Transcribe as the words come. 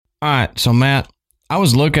All right, so Matt, I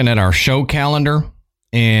was looking at our show calendar,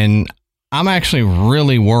 and I'm actually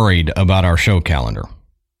really worried about our show calendar.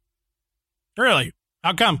 Really?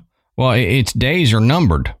 How come? Well, its days are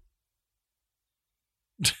numbered.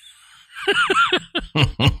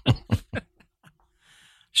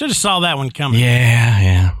 Should have saw that one coming.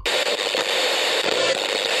 Yeah.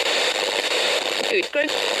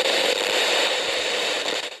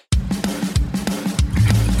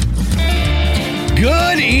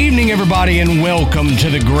 Good evening, everybody, and welcome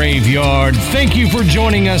to the Graveyard. Thank you for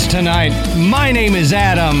joining us tonight. My name is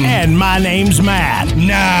Adam. And my name's Matt.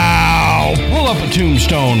 Now, pull up a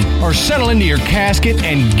tombstone or settle into your casket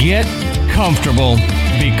and get comfortable,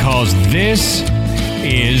 because this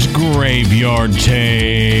is Graveyard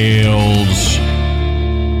Tales.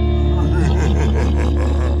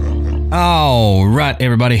 All right,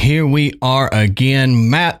 everybody, here we are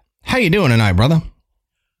again. Matt, how you doing tonight, brother?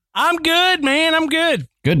 I'm good, man. I'm good.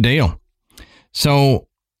 Good deal. So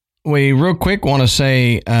we real quick want to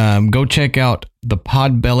say, go check out the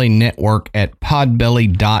Podbelly Network at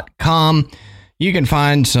podbelly.com. You can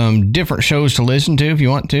find some different shows to listen to if you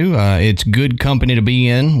want to. It's good company to be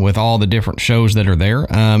in with all the different shows that are there.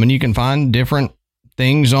 And you can find different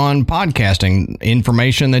things on podcasting,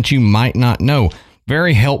 information that you might not know.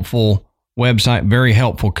 Very helpful website, very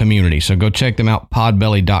helpful community. So go check them out,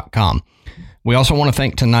 podbelly.com. We also want to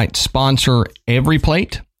thank tonight's sponsor,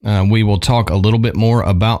 EveryPlate. We will talk a little bit more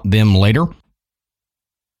about them later.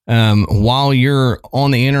 While you're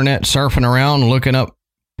on the internet surfing around, looking up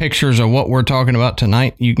pictures of what we're talking about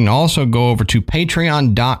tonight, you can also go over to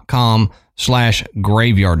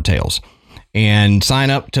patreon.com/Graveyard Tales and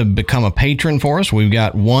sign up to become a patron for us. We've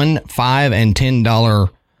got $1, $5, and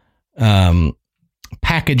 $10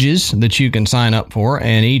 packages that you can sign up for,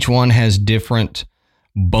 and each one has different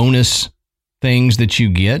bonus things that you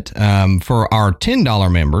get. For our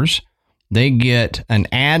 $10 members, they get an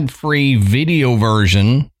ad-free video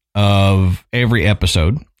version of every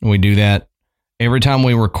episode. We do that every time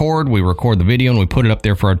we record the video and we put it up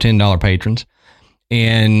there for our $10 patrons.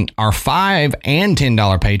 And our $5 and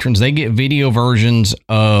 $10 patrons, they get video versions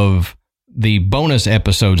of the bonus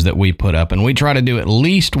episodes that we put up. And we try to do at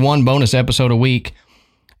least one bonus episode a week.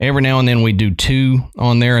 Every now and then we do 2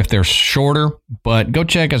 on there if they're shorter, but go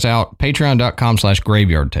check us out,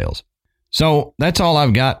 patreon.com/Graveyard Tales. So that's all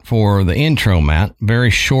I've got for the intro, Matt. Very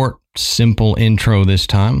short, simple intro this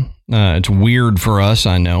time. It's weird for us,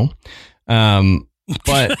 I know.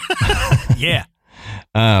 But yeah.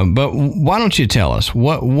 But why don't you tell us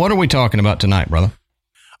what are we talking about tonight, brother?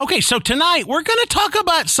 Okay, so tonight we're going to talk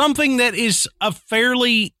about something that is a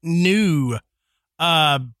fairly new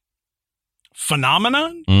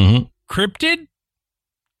phenomenon, cryptid,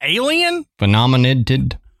 alien,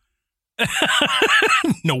 phenomenid.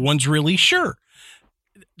 No one's really sure.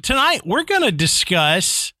 Tonight we're going to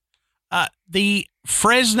discuss the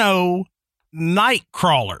Fresno night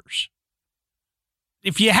crawlers.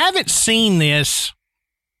 If you haven't seen this,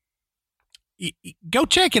 go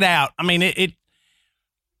check it out. I mean,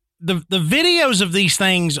 the videos of these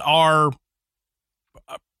things are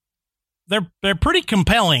they're pretty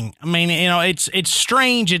compelling. I mean, you know, it's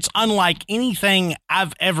strange. It's unlike anything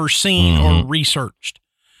I've ever seen or researched.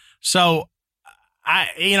 So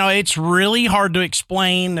it's really hard to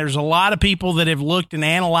explain. There's a lot of people that have looked and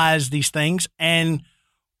analyzed these things, and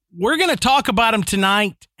we're going to talk about them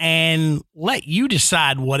tonight and let you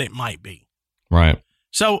decide what it might be. Right.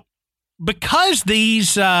 So because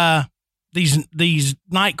these night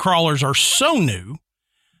crawlers are so new,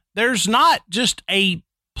 there's not just a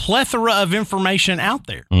plethora of information out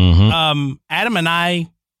there. Adam and I,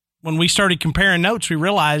 when we started comparing notes, we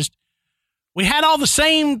realized we had all the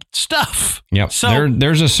same stuff. Yep. So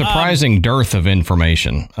there's a surprising dearth of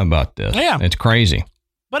information about this. Yeah. It's crazy.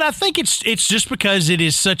 But I think it's just because it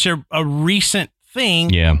is such a recent thing.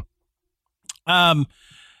 Yeah. So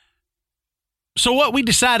what we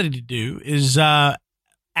decided to do is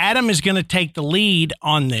Adam is going to take the lead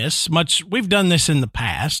on this. We've done this in the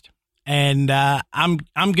past, and I'm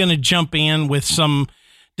going to jump in with some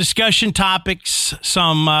discussion topics,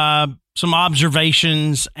 some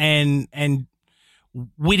observations, and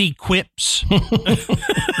witty quips.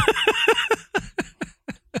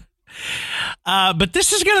 But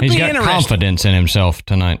this is going to be interesting. He's got confidence in himself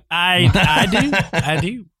tonight. I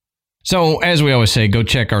do. So, as we always say, go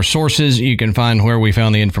check our sources. You can find where we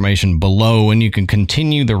found the information below, and you can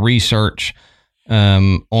continue the research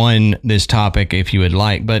on this topic if you would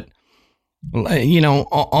like. But, you know,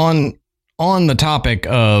 on the topic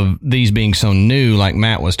of these being so new, like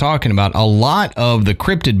Matt was talking about, a lot of the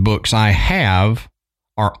cryptid books I have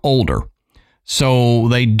are older. So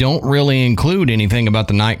they don't really include anything about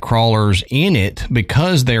the night crawlers in it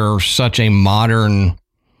because they're such a modern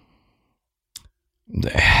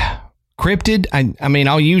cryptid. I mean,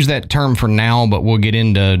 I'll use that term for now, but we'll get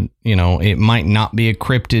into, it might not be a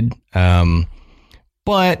cryptid.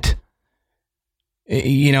 But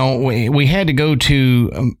we had to go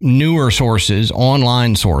to newer sources,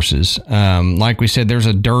 online sources. Like we said, there's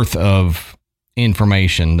a dearth of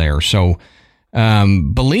information there. So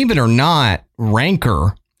believe it or not,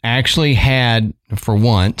 Ranker actually had, for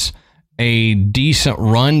once, a decent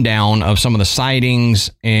rundown of some of the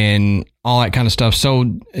sightings and all that kind of stuff.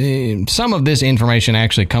 So some of this information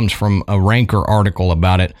actually comes from a Ranker article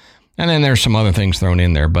about it. And then there's some other things thrown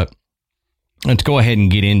in there, but let's go ahead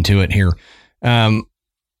and get into it here. A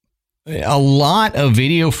lot of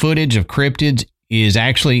video footage of cryptids is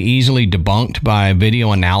actually easily debunked by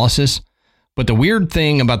video analysis. But the weird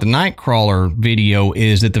thing about the Nightcrawler video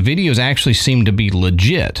is that the videos actually seem to be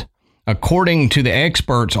legit. According to the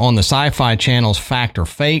experts on the Sci-Fi Channel's Fact or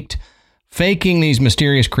Faked, faking these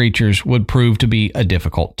mysterious creatures would prove to be a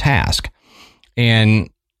difficult task. And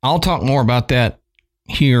I'll talk more about that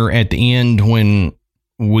here at the end when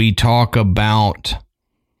we talk about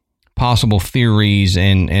possible theories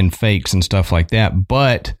and fakes and stuff like that.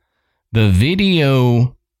 But the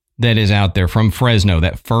video that is out there from Fresno,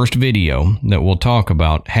 that first video that we'll talk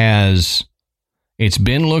about, it's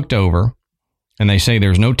been looked over, and they say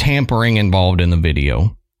there's no tampering involved in the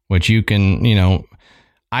video, which you can,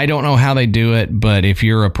 I don't know how they do it, but if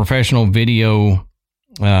you're a professional video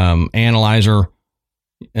analyzer,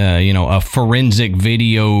 a forensic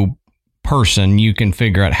video person, you can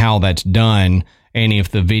figure out how that's done and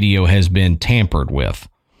if the video has been tampered with.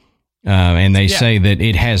 And they say that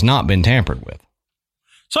it has not been tampered with.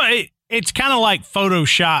 So it's kind of like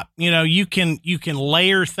Photoshop. You can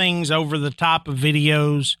layer things over the top of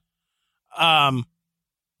videos.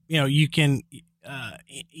 You can,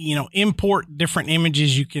 import different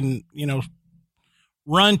images. You can,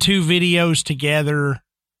 run two videos together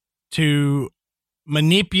to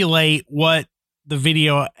manipulate what the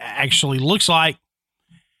video actually looks like.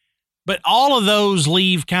 But all of those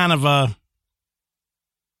leave kind of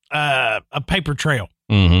a paper trail.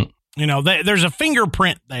 Mm-hmm. There's a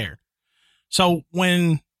fingerprint there. So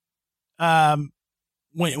when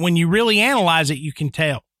you really analyze it, you can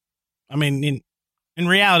tell. I mean, in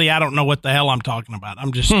reality, I don't know what the hell I'm talking about.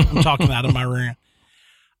 I'm talking out of my rear.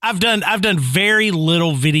 I've done very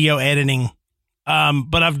little video editing,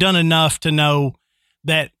 but I've done enough to know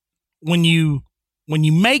that when you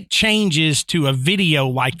make changes to a video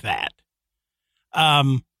like that,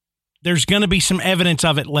 there's going to be some evidence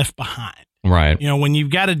of it left behind. Right. When you've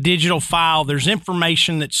got a digital file, there's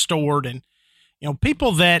information that's stored, and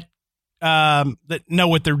people that know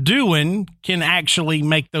what they're doing can actually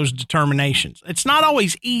make those determinations. It's not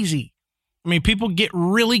always easy. I mean, people get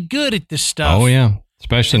really good at this stuff. Oh yeah,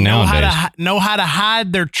 especially nowadays. Know how to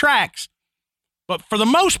hide their tracks, but for the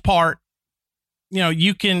most part,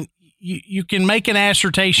 you can make an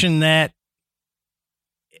assertion that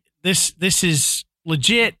this is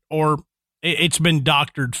legit or it's been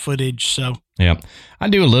doctored footage. So yeah, I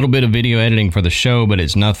do a little bit of video editing for the show, but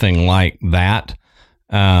it's nothing like that.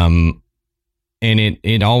 And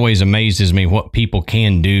it always amazes me what people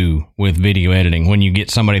can do with video editing when you get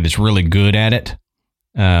somebody that's really good at it.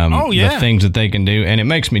 The things that they can do. And it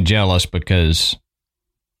makes me jealous because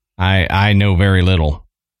I know very little.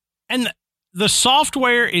 And the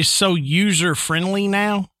software is so user friendly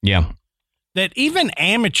now. Yeah. That even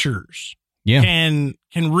amateurs can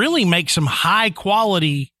really make some high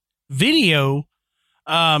quality video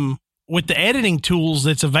with the editing tools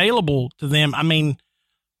that's available to them. I mean,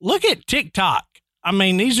 look at TikTok. I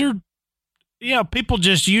mean, these are, people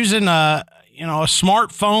just using a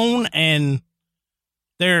smartphone, and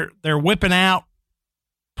they're whipping out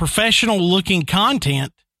professional looking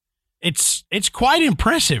content. It's quite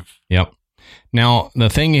impressive. Yep. Now, the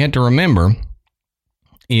thing you have to remember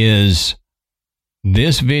is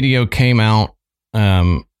this video came out.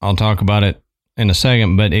 I'll talk about it in a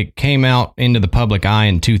second, but it came out into the public eye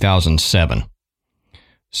in 2007.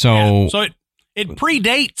 So it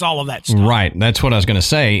predates all of that stuff. Right. That's what I was going to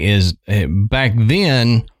say is back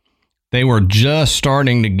then they were just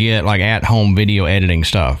starting to get like at-home video editing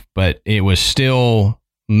stuff, but it was still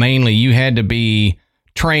mainly you had to be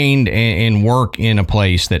trained and work in a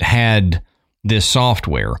place that had this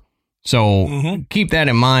software. So keep that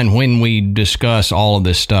in mind when we discuss all of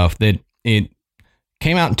this stuff, that it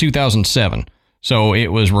came out in 2007. So it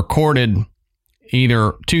was recorded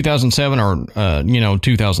either 2007 or,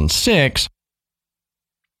 2006.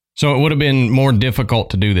 So it would have been more difficult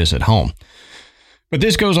to do this at home. But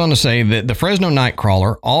this goes on to say that the Fresno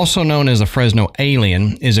Nightcrawler, also known as the Fresno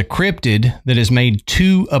Alien, is a cryptid that has made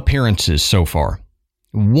 2 appearances so far.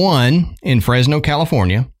 One in Fresno,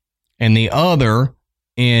 California, and the other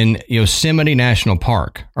in Yosemite National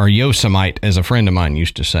Park, or Yosemite, as a friend of mine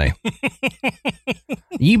used to say.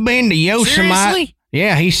 You been to Yosemite? Seriously?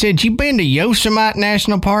 Yeah, he said, you been to Yosemite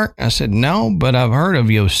National Park? I said, no, but I've heard of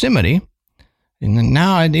Yosemite. And then,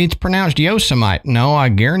 no, it's pronounced Yosemite. No, I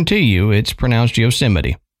guarantee you it's pronounced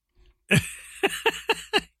Yosemite.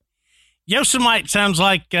 Yosemite sounds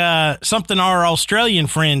like something our Australian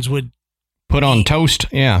friends would put on toast.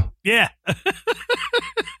 Yeah. Yeah.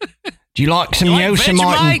 Do you like some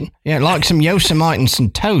Yosemite? Like some Yosemite and some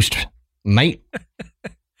toast, mate.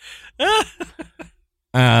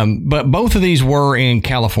 But both of these were in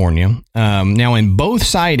California. Now, in both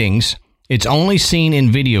sightings, it's only seen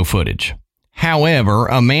in video footage. However,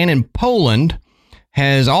 a man in Poland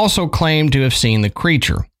has also claimed to have seen the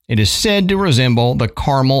creature. It is said to resemble the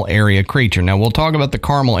Carmel area creature. Now, we'll talk about the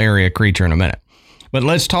Carmel area creature in a minute. But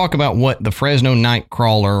let's talk about what the Fresno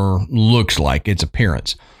Nightcrawler looks like, its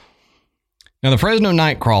appearance. Now, the Fresno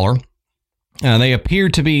Nightcrawler, they appear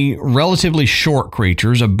to be relatively short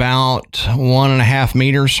creatures, about 1.5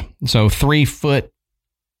 meters. So 3 foot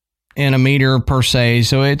and a meter per se.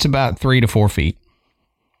 So it's about 3 to 4 feet.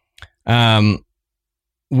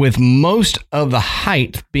 With most of the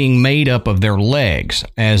height being made up of their legs,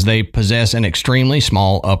 as they possess an extremely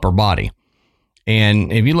small upper body.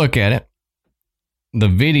 And if you look at it, the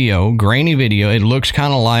video, grainy video, it looks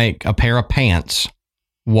kind of like a pair of pants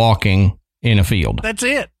walking in a field. That's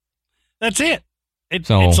it.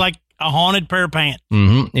 It's like a haunted pair of pants.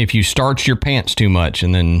 Mm-hmm. If you starched your pants too much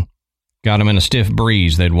and then got them in a stiff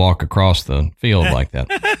breeze, they'd walk across the field like that.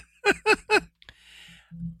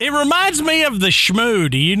 It reminds me of the Shmoo.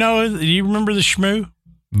 Do you remember the Shmoo?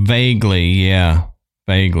 Vaguely, yeah.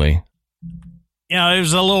 Vaguely. You know, it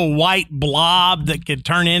was a little white blob that could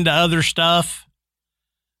turn into other stuff.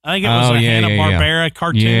 I think it was Hanna-Barbera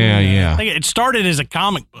cartoon. Yeah. I think it started as a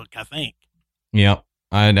comic book, I think. Yep.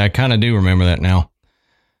 I kind of do remember that now.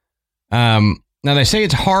 Now, they say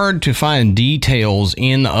it's hard to find details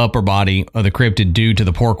in the upper body of the cryptid due to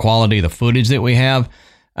the poor quality of the footage that we have.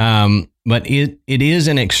 But it is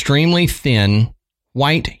an extremely thin,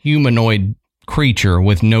 white humanoid creature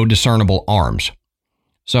with no discernible arms.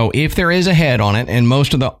 So if there is a head on it, and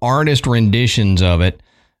most of the artist renditions of it,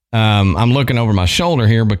 I'm looking over my shoulder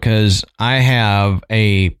here because I have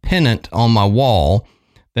a pennant on my wall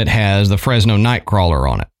that has the Fresno Nightcrawler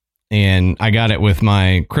on it. And I got it with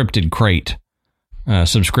my Cryptid Crate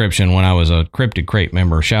subscription when I was a Cryptid Crate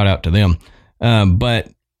member. Shout out to them. But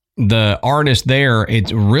the artist there,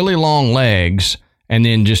 it's really long legs and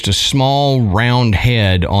then just a small round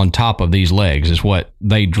head on top of these legs is what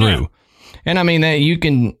they drew. Yeah. And I mean that you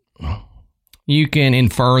can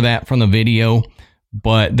infer that from the video,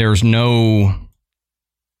 but there's no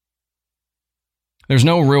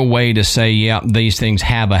real way to say, yeah, these things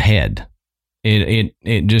have a head.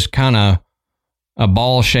 It just kind of a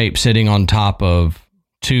ball shape sitting on top of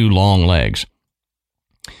 2 long legs.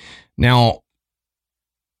 Now,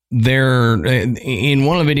 in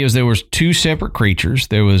one of the videos, there was 2 separate creatures.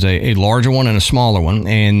 There was a larger one and a smaller one,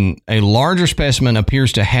 and a larger specimen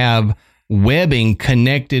appears to have webbing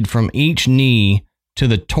connected from each knee to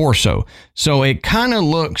the torso. So it kind of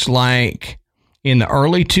looks like in the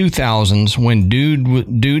early 2000s when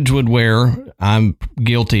dudes would wear, I'm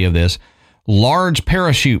guilty of this, large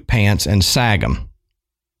parachute pants and sag them.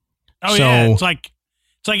 Oh, so, yeah. It's like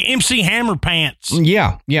MC Hammer pants.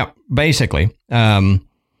 Yeah, basically.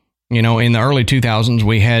 You know, in the early 2000s,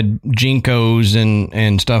 we had Jinkos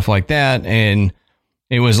and stuff like that, and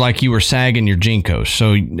it was like you were sagging your Jinkos.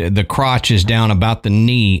 So the crotch is down about the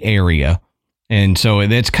knee area, and so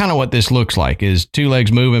that's kind of what this looks like, is 2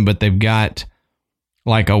 legs moving, but they've got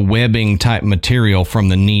like a webbing type material from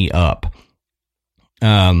the knee up.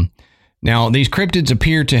 Now, these cryptids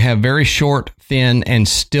appear to have very short, thin, and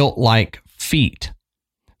stilt-like feet.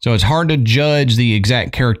 So it's hard to judge the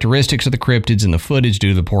exact characteristics of the cryptids in the footage due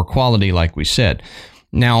to the poor quality, like we said.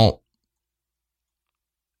 Now,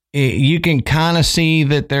 you can kind of see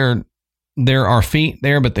that there are feet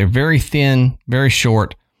there, but they're very thin, very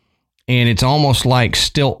short, and it's almost like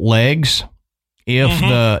stilt legs. If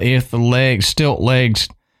the stilt legs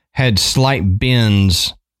had slight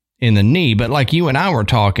bends in the knee, but like you and I were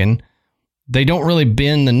talking, they don't really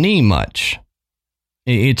bend the knee much.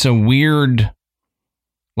 It's a weird,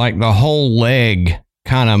 like the whole leg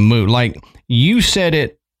kind of move. Like you said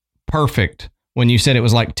it perfect when you said it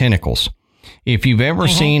was like tentacles. If you've ever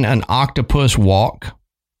seen an octopus walk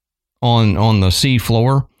on the sea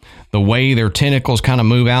floor, the way their tentacles kind of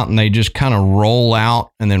move out and they just kind of roll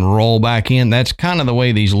out and then roll back in. That's kind of the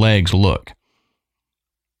way these legs look.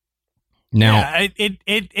 Now, yeah,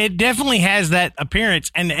 it definitely has that appearance,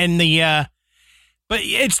 and the but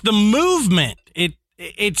it's the movement.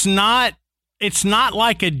 It's not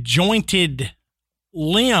like a jointed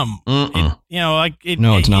limb. No,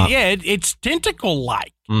 it's not. Yeah, it's tentacle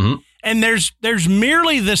like, Mm-hmm. and there's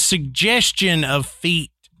merely the suggestion of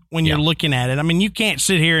feet when you're looking at it. I mean, you can't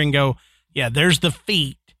sit here and go, yeah, there's the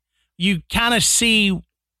feet. You kind of see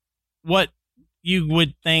what you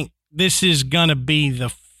would think this is gonna be the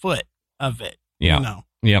foot of it. Yeah. You know?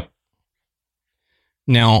 Yep.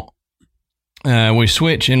 Now, we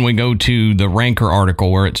switch and we go to the Ranker article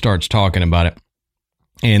where it starts talking about it.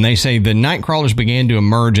 And they say the night crawlers began to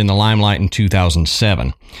emerge in the limelight in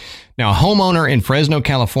 2007. Now, a homeowner in Fresno,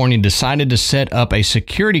 California decided to set up a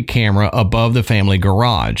security camera above the family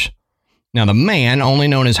garage. Now, the man, only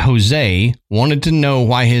known as Jose, wanted to know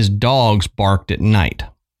why his dogs barked at night.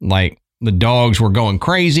 Like, the dogs were going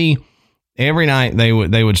crazy. Every night they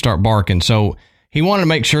would start barking. So he wanted to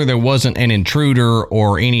make sure there wasn't an intruder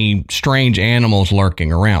or any strange animals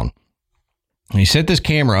lurking around. He set this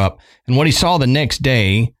camera up, and what he saw the next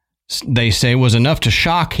day, they say, was enough to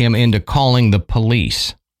shock him into calling the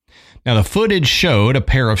police. Now, the footage showed a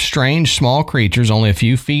pair of strange small creatures only a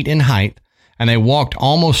few feet in height, and they walked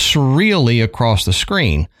almost surreally across the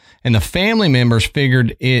screen. And the family members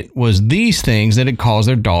figured it was these things that had caused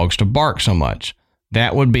their dogs to bark so much.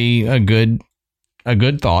 That would be a good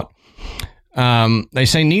thought. They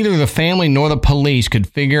say neither the family nor the police could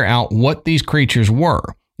figure out what these creatures were.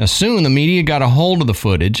 Now, soon the media got a hold of the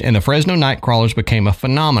footage, and the Fresno night crawlers became a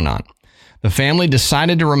phenomenon. The family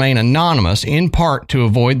decided to remain anonymous, in part to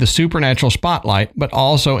avoid the supernatural spotlight, but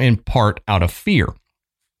also in part out of fear.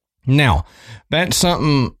 Now, that's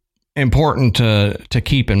something important to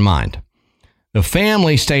keep in mind. The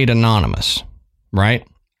family stayed anonymous, right?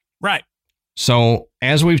 Right. So,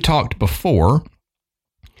 as we've talked before,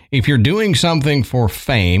 if you're doing something for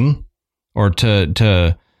fame or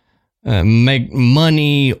to make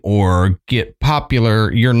money or get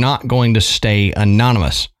popular, you're not going to stay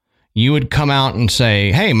anonymous. You would come out and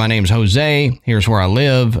say, hey, my name's Jose. Here's where I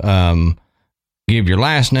live. Give your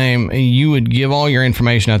last name. You would give all your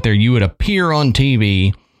information out there. You would appear on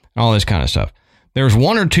TV, all this kind of stuff. There's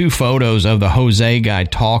one or two photos of the Jose guy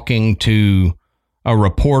talking to a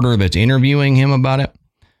reporter that's interviewing him about it,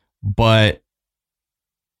 but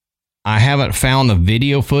I haven't found the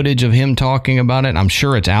video footage of him talking about it. I'm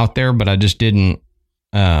sure it's out there, but I just didn't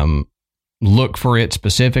look for it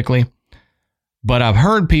specifically. But I've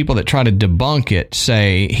heard people that try to debunk it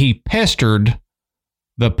say he pestered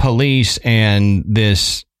the police and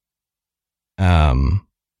this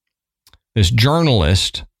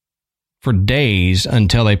journalist for days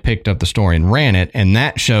until they picked up the story and ran it. And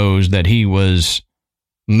that shows that he was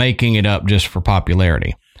making it up just for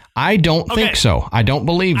popularity. I don't think so. I don't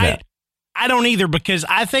believe that. I don't either, because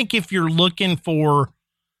I think if you're looking for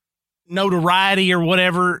notoriety or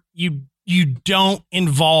whatever, you don't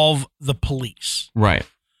involve the police. Right.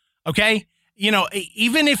 Okay. You know,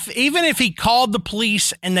 even if he called the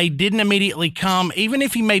police and they didn't immediately come, even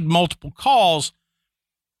if he made multiple calls,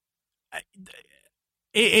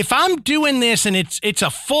 if I'm doing this and it's a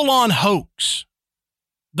full on hoax,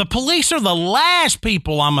 the police are the last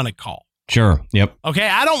people I'm going to call. Sure. Yep. Okay.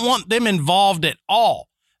 I don't want them involved at all.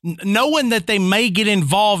 Knowing that they may get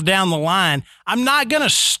involved down the line, I'm not going to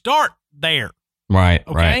start there. Right.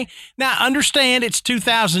 Okay. Right. Now, understand it's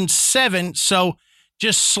 2007. So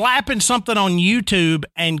just slapping something on YouTube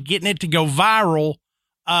and getting it to go viral,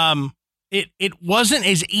 it wasn't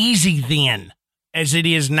as easy then as it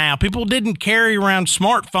is now. People didn't carry around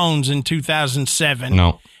smartphones in 2007.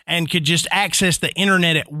 No. And could just access the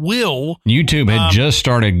internet at will. YouTube had just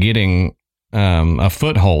started getting a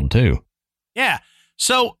foothold too. Yeah.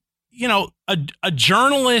 So, you know, a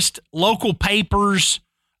journalist, local papers,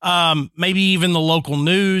 maybe even the local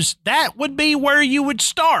news, that would be where you would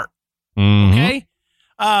start. Mm-hmm. Okay.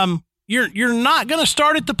 You're not going to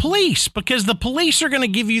start at the police, because the police are going to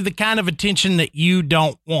give you the kind of attention that you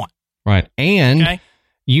don't want. Right. And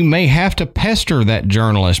you may have to pester that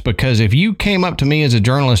journalist, because if you came up to me as a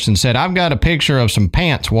journalist and said, I've got a picture of some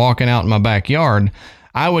pants walking out in my backyard,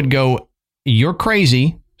 I would go, you're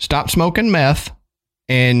crazy. Stop smoking meth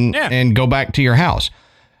and go back to your house.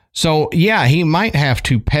 So, yeah, he might have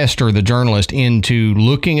to pester the journalist into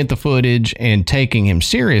looking at the footage and taking him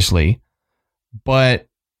seriously. But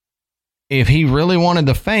if he really wanted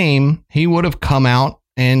the fame, he would have come out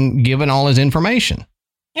and given all his information.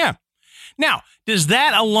 Yeah. Now, does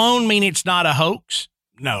that alone mean it's not a hoax?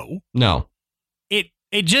 No. No.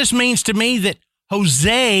 it just means to me that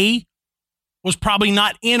Jose was probably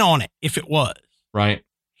not in on it if it was. Right.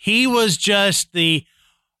 He was just the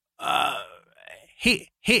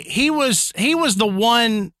he was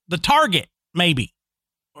the target, maybe.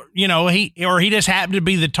 He just happened to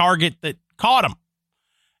be the target that caught him.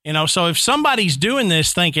 So if somebody's doing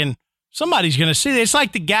this thinking somebody's going to see this, it's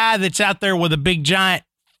like the guy that's out there with a big giant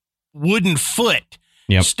wooden foot,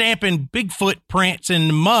 stamping Bigfoot prints in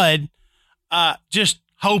the mud, just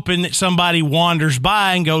hoping that somebody wanders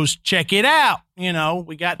by and goes, check it out.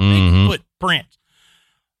 We got Bigfoot prints.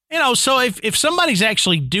 So if somebody's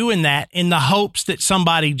actually doing that in the hopes that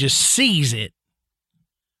somebody just sees it,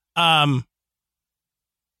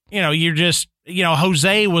 you're just,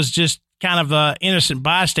 Jose was just kind of an innocent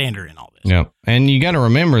bystander in all this. Yeah. And you got to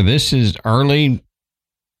remember, this is early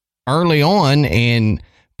on, and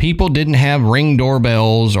people didn't have Ring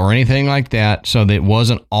doorbells or anything like that. So that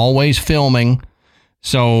wasn't always filming.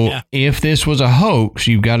 So if this was a hoax,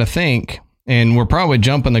 you've got to think, and we're probably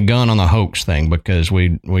jumping the gun on the hoax thing because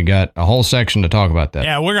we got a whole section to talk about that.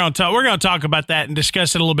 Yeah, we're going to talk about that and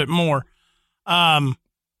discuss it a little bit more. I'm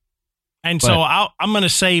going to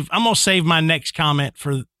save my next comment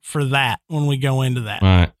for that when we go into that. All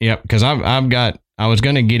right. Yep. Because I was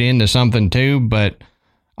going to get into something too, but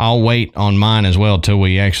I'll wait on mine as well till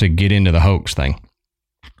we actually get into the hoax thing.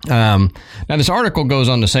 Now, this article goes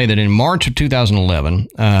on to say that in March of 2011,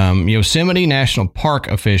 Yosemite National Park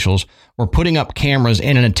officials were putting up cameras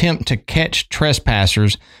in an attempt to catch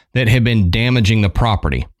trespassers that had been damaging the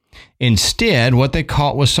property. Instead, what they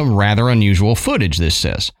caught was some rather unusual footage, this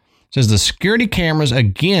says. It says the security cameras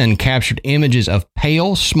again captured images of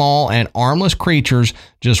pale, small, and armless creatures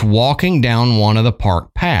just walking down one of the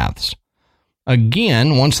park paths.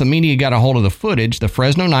 Again, once the media got a hold of the footage, the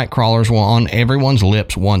Fresno Nightcrawlers were on everyone's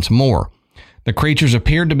lips once more. The creatures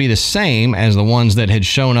appeared to be the same as the ones that had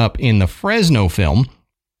shown up in the Fresno film,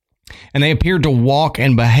 and they appeared to walk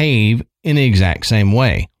and behave in the exact same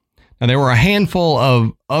way. Now, there were a handful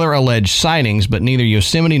of other alleged sightings, but neither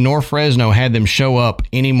Yosemite nor Fresno had them show up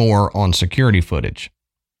anymore on security footage.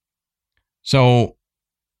 So,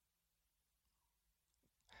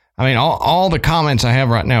 I mean, all the comments I have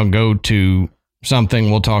right now go to something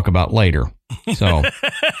we'll talk about later. So,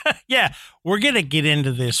 yeah, we're going to get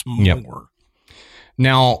into this more. Yep.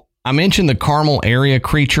 Now, I mentioned the Carmel area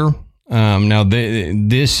creature.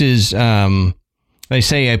 This is, they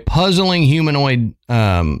say, a puzzling humanoid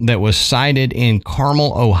that was sighted in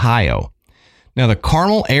Carmel, Ohio. Now, the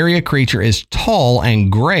Carmel area creature is tall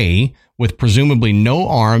and gray with presumably no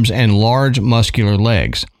arms and large muscular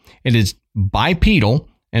legs. It is bipedal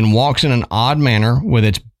and walks in an odd manner with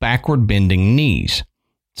its backward bending knees.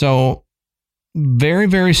 So very,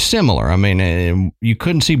 very similar. I mean, you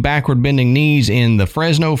couldn't see backward bending knees in the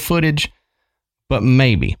Fresno footage, but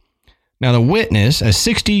maybe. Now, the witness, a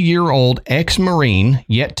 60-year-old ex-Marine,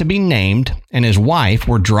 yet to be named, and his wife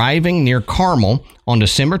were driving near Carmel on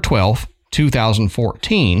December 12th,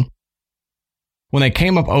 2014, when they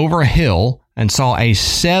came up over a hill and saw a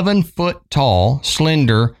 7-foot-tall,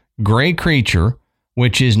 slender, gray creature,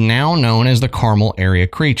 which is now known as the Carmel area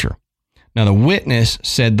creature. Now, the witness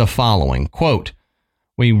said the following, quote,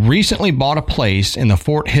 "We recently bought a place in the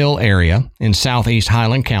Fort Hill area in southeast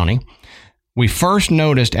Highland County. We first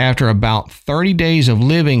noticed after about 30 days of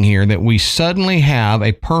living here that we suddenly have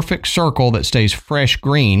a perfect circle that stays fresh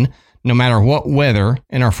green no matter what weather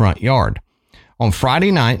in our front yard. On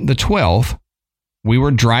Friday night, the 12th, we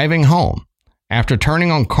were driving home. After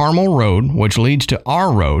turning on Carmel Road, which leads to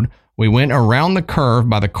our road, we went around the curve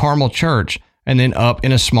by the Carmel Church and then up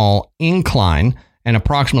in a small incline, and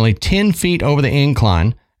approximately 10 feet over the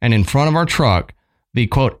incline and in front of our truck, the,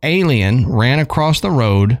 quote, alien ran across the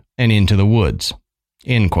road and into the woods,"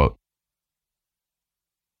 end quote.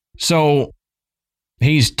 So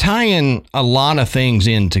he's tying a lot of things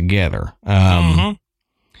in together. And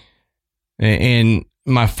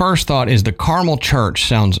my first thought is the Carmel Church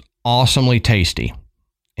sounds awesomely tasty.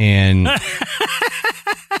 And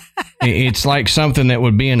it's like something that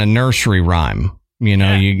would be in a nursery rhyme.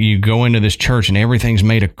 You go into this church and everything's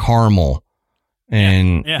made of caramel.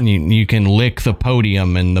 And you can lick the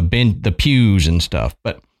podium and the pews and stuff.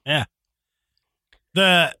 But yeah,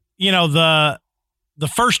 the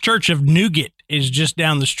First Church of Nougat is just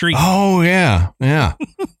down the street. Oh yeah.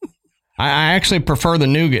 I actually prefer the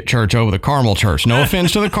Nougat Church over the Carmel Church. No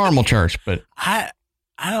offense to the Carmel Church, but I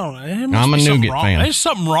don't know. I'm a Nougat fan. There's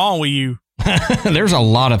something wrong with you. There's a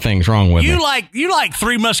lot of things wrong with me. You like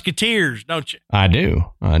Three Musketeers, don't you? I do.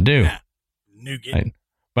 Yeah. Nougat.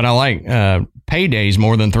 But I like Paydays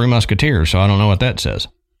more than Three Musketeers, so I don't know what that says.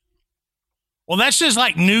 Well, that's just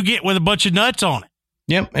like nougat with a bunch of nuts on it.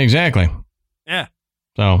 Yep, exactly. Yeah.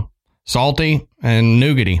 So salty and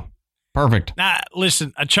nougaty. Perfect. Now,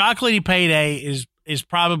 listen, a chocolatey payday is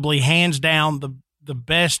probably hands down the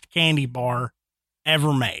best candy bar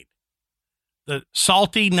ever made. The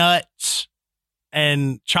salty nuts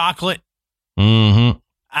and chocolate. Mm-hmm.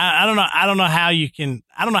 I don't know how you can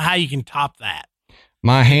top that.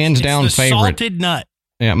 My hands down the favorite. Salted nut.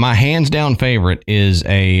 Yeah, my hands down favorite is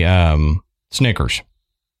a Snickers.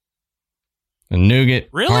 A nougat,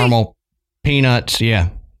 Really? caramel, peanuts. Yeah,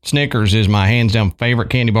 Snickers is my hands down favorite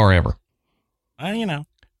candy bar ever. Well,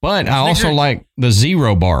 But I also Snickers- like the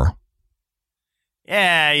Zero bar.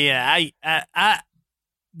 Yeah.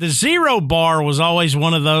 The Zero bar was always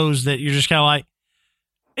one of those that you're just kind of like,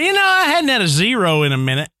 I hadn't had a Zero in a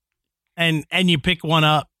minute, and you pick one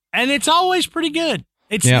up, and it's always pretty good.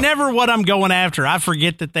 It's never what I'm going after. I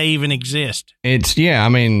forget that they even exist. It's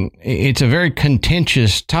a very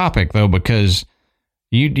contentious topic though, because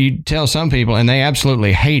you tell some people and they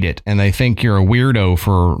absolutely hate it and they think you're a weirdo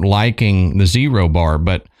for liking the Zero bar,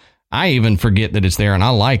 but I even forget that it's there and I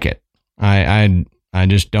like it. I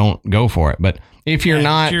just don't go for it. But if you're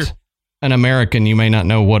not an American, you may not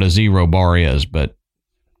know what a Zero bar is, but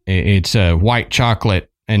it's a white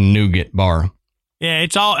chocolate and nougat bar. Yeah,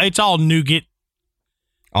 it's all nougat.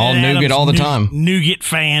 All And nougat Adam's all the time. Nougat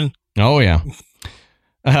fan. Oh, yeah.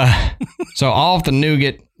 So off the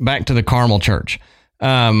nougat, back to the Carmel Church.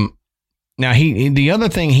 Now, the other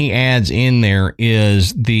thing he adds in there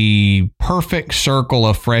is the perfect circle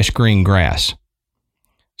of fresh green grass.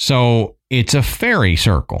 So it's a fairy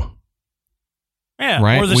circle. Yeah,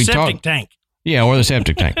 right? or the septic tank. Yeah, or the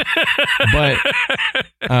septic tank. But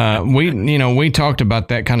we talked about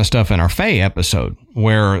that kind of stuff in our Faye episode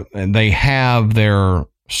where they have their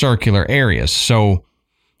circular areas. So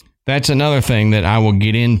that's another thing that I will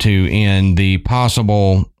get into in the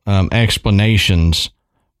possible explanations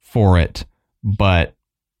for it. But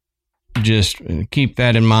just keep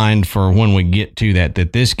that in mind for when we get to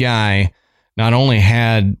that this guy not only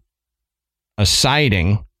had a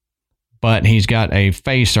sighting, but he's got a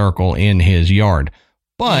Faye circle in his yard.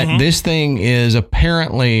 But this thing is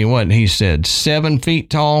apparently, what he said, 7 feet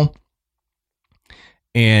tall.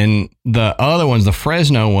 And the other ones, the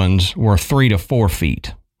Fresno ones, were 3 to 4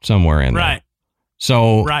 feet, somewhere in there. Right.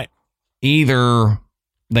 So either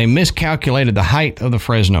they miscalculated the height of the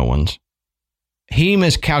Fresno ones, he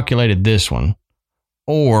miscalculated this one,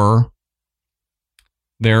 or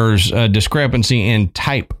there's a discrepancy in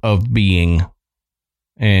type of being,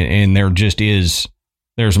 and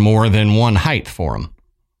there's more than one height for them.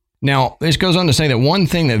 Now, this goes on to say that one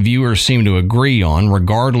thing that viewers seem to agree on,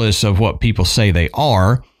 regardless of what people say they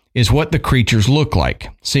are, is what the creatures look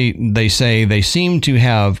like. See, they say they seem to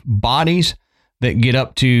have bodies that get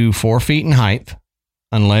up to 4 feet in height,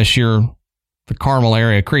 unless you're the Carmel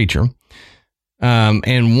area creature.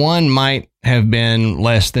 And one might have been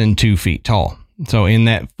less than 2 feet tall. So in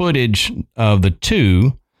that footage of the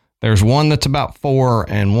two, there's one that's about 4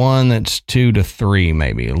 and one that's 2 to 3,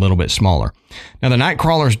 maybe a little bit smaller. Now, the night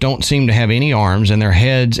crawlers don't seem to have any arms, and their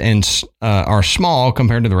heads are small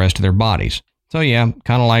compared to the rest of their bodies. So, yeah,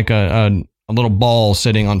 kind of like a little ball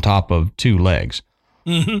sitting on top of 2 legs.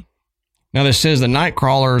 Mm-hmm. Now, this says the night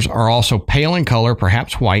crawlers are also pale in color,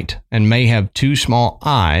 perhaps white, and may have 2 small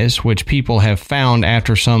eyes, which people have found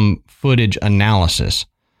after some footage analysis.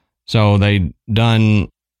 So they done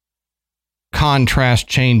contrast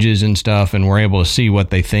changes and stuff, and we're able to see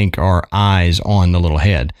what they think are eyes on the little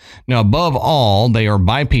head. Now, above all, they are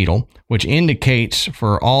bipedal, which indicates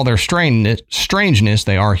for all their strangeness,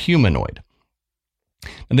 they are humanoid.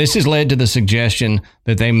 Now, this has led to the suggestion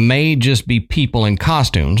that they may just be people in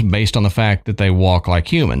costumes based on the fact that they walk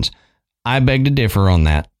like humans. I beg to differ on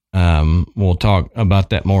that. We'll talk about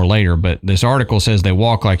that more later, but this article says they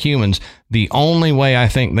walk like humans. The only way I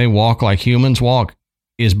think they walk like humans walk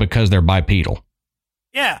is because they're bipedal.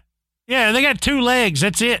 Yeah. Yeah, they got 2 legs.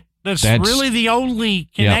 That's it. That's really the only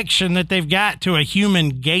connection that they've got to a human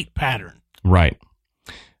gait pattern. Right.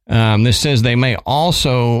 This says they may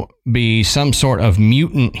also be some sort of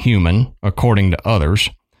mutant human, according to others,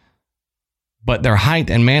 but their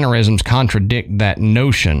height and mannerisms contradict that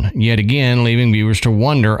notion, yet again leaving viewers to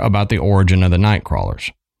wonder about the origin of the night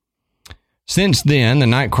crawlers. Since then, the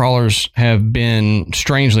night crawlers have been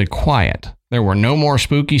strangely quiet. There were no more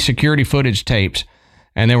spooky security footage tapes,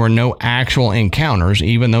 and there were no actual encounters.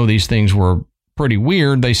 Even though these things were pretty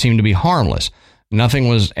weird, they seemed to be harmless. Nothing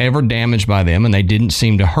was ever damaged by them, and they didn't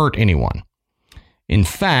seem to hurt anyone. In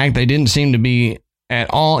fact, they didn't seem to be at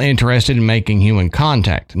all interested in making human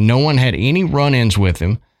contact. No one had any run-ins with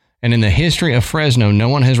them, and in the history of Fresno, no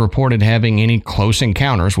one has reported having any close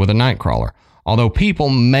encounters with a nightcrawler. although people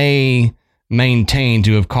may maintain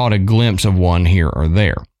to have caught a glimpse of one here or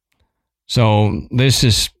there. So this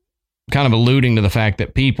is kind of alluding to the fact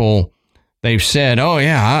that people, they've said, oh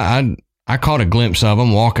yeah, I caught a glimpse of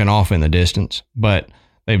them walking off in the distance, but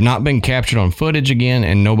they've not been captured on footage again,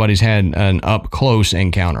 and nobody's had an up-close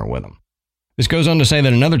encounter with them. This goes on to say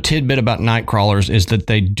that another tidbit about night crawlers is that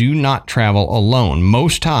they do not travel alone.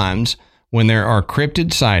 Most times, when there are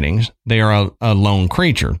cryptid sightings, they are a lone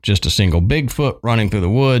creature, just a single Bigfoot running through the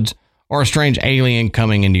woods, or a strange alien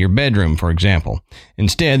coming into your bedroom, for example.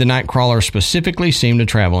 Instead, the night crawlers specifically seem to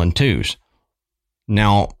travel in twos.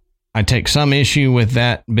 Now, I take some issue with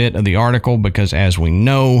that bit of the article because, as we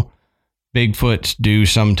know, Bigfoots do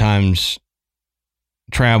sometimes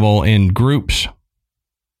travel in groups,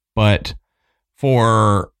 but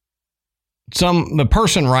for the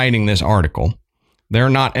person writing this article, they're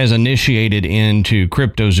not as initiated into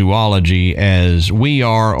cryptozoology as we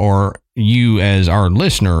are, or you as our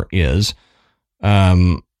listener is.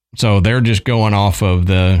 So they're just going off of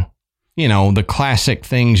the classic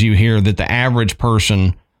things you hear that the average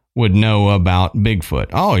person would know about Bigfoot.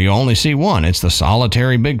 Oh, you only see one. It's the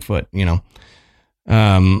solitary Bigfoot,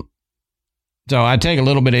 So I take a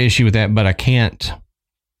little bit of issue with that, but I can't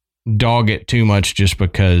dog it too much just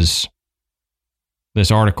because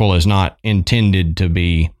this article is not intended to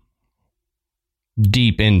be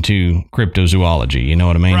deep into cryptozoology. You know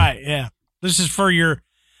what I mean? Right. Yeah. This is for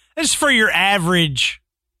your average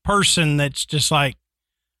person that's just like,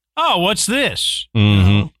 oh, what's this?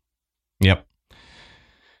 Mm-hmm. Yep.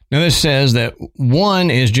 Now, this says that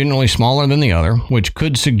one is generally smaller than the other, which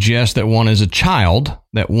could suggest that one is a child,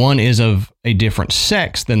 that one is of a different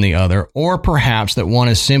sex than the other, or perhaps that one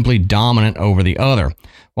is simply dominant over the other.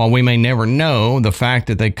 While we may never know, the fact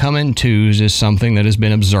that they come in twos is something that has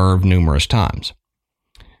been observed numerous times.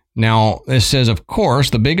 Now, this says, of course,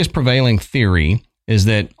 the biggest prevailing theory is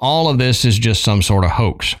that all of this is just some sort of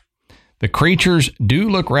hoax. The creatures do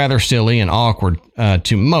look rather silly and awkward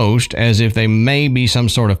to most, as if they may be some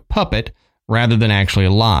sort of puppet rather than actually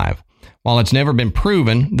alive. While it's never been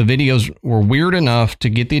proven, the videos were weird enough to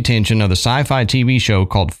get the attention of the sci-fi TV show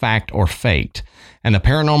called Fact or Faked, and the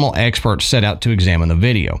paranormal experts set out to examine the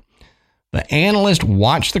video. The analyst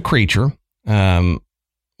watched the creatures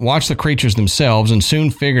themselves and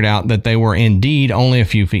soon figured out that they were indeed only a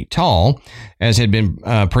few feet tall, as had been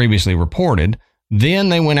previously reported. Then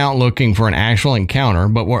they went out looking for an actual encounter,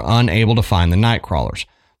 but were unable to find the night crawlers.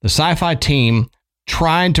 The sci-fi team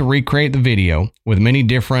tried to recreate the video with many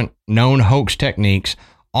different known hoax techniques.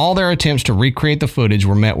 All their attempts to recreate the footage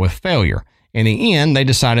were met with failure. In the end, they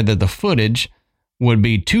decided that the footage would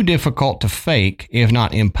be too difficult to fake, if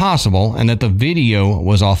not impossible, and that the video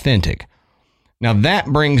was authentic. Now, that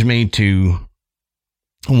brings me to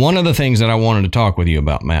one of the things that I wanted to talk with you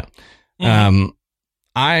about, Matt. Mm-hmm.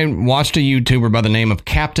 I watched a YouTuber by the name of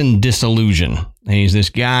Captain Disillusion. He's this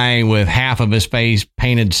guy with half of his face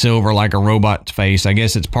painted silver like a robot's face. I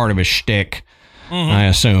guess it's part of his shtick, I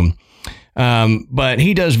assume. But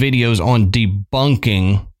he does videos on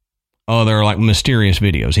debunking other like mysterious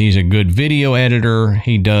videos. He's a good video editor.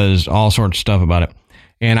 He does all sorts of stuff about it.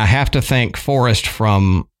 And I have to thank Forrest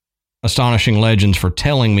from Astonishing Legends for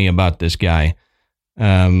telling me about this guy.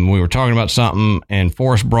 We were talking about something and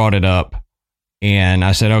Forrest brought it up. And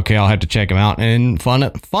I said, okay, I'll have to check him out. And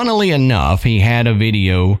funnily enough, he had a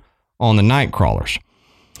video on the night crawlers.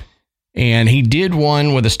 And he did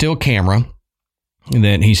one with a still camera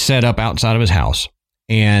that he set up outside of his house.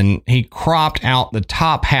 And he cropped out the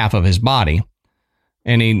top half of his body.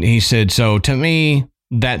 And he said, so to me,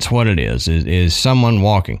 that's what it is someone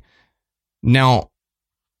walking. Now,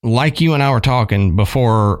 like you and I were talking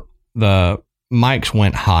before the mics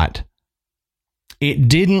went hot, it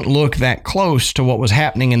didn't look that close to what was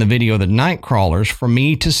happening in the video of the night crawlers for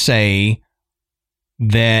me to say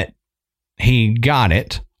that he got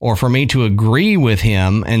it, or for me to agree with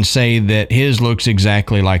him and say that his looks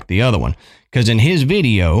exactly like the other one. Because in his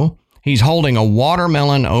video, he's holding a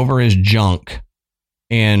watermelon over his junk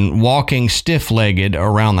and walking stiff-legged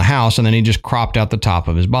around the house, and then he just cropped out the top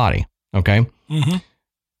of his body. Okay? Mm-hmm.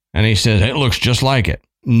 And he says, it looks just like it.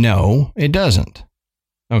 No, it doesn't.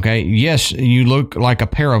 Okay, yes, you look like a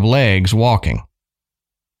pair of legs walking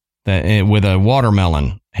with a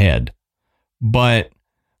watermelon head, but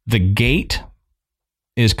the gait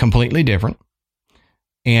is completely different.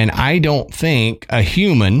 And I don't think a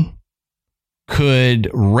human could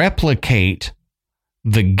replicate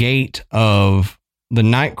the gait of the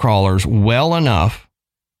night crawlers well enough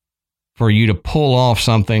for you to pull off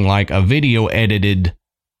something like a video edited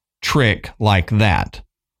trick like that.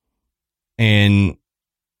 And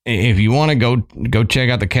if you want to go check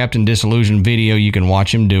out the Captain Disillusion video, you can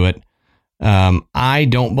watch him do it. I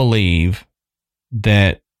don't believe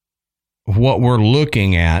that what we're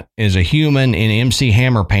looking at is a human in MC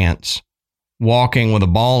Hammer pants walking with a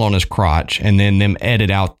ball on his crotch and then them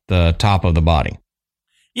edit out the top of the body.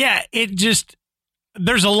 Yeah,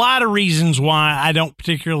 there's a lot of reasons why I don't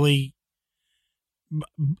particularly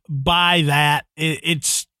buy that.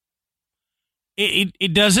 It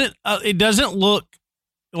doesn't look,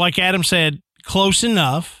 like Adam said, close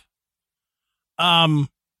enough.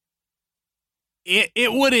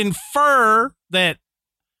 It would infer that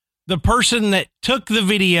the person that took the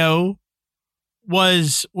video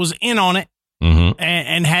was in on it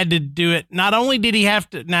and had to do it. Not only did he have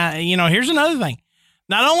to, now, here's another thing.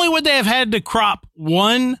 Not only would they have had to crop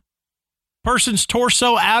one person's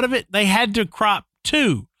torso out of it, they had to crop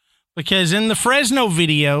two, because in the Fresno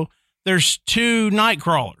video, there's two night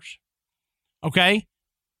crawlers. Okay.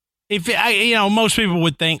 Most people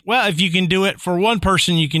would think, well, if you can do it for one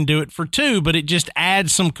person, you can do it for two, but it just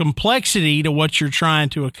adds some complexity to what you're trying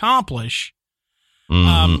to accomplish,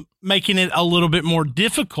 making it a little bit more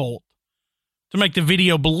difficult to make the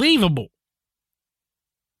video believable.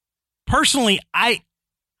 Personally,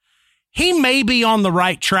 he may be on the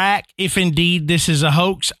right track if indeed this is a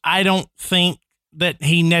hoax. I don't think that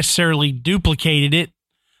he necessarily duplicated it,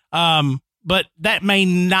 but that may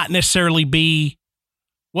not necessarily be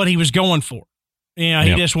what he was going for. He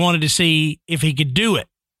just wanted to see if he could do it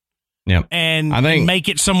and make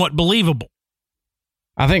it somewhat believable.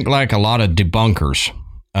 I think, like a lot of debunkers,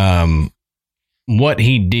 what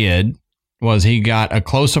he did was he got a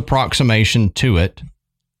close approximation to it.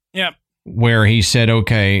 Yep. Where he said,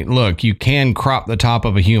 okay, look, you can crop the top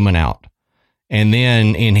of a human out. And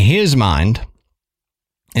then in his mind,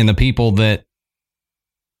 and the people that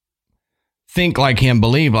think like him,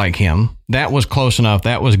 believe like him, that was close enough,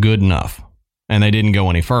 that was good enough. And they didn't go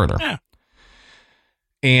any further. Yeah.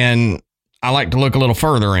 And I like to look a little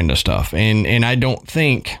further into stuff. And I don't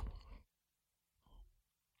think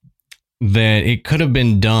that it could have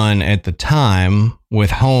been done at the time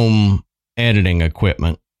with home editing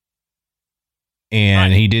equipment.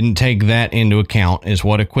 And he didn't take that into account, is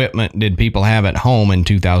what equipment did people have at home in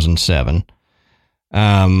 2007.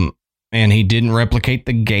 And he didn't replicate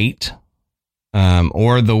the gait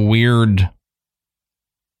or the weird.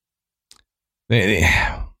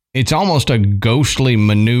 It's almost a ghostly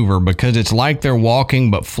maneuver because it's like they're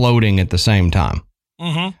walking but floating at the same time.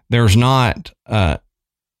 Mm-hmm. There's not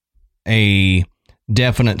a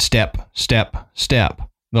definite step.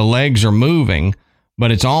 The legs are moving,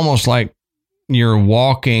 but it's almost like you're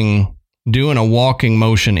doing a walking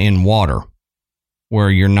motion in water where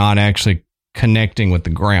you're not actually connecting with the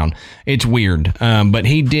ground. It's weird. But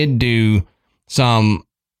he did do some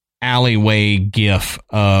alleyway gif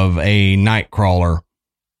of a night crawler.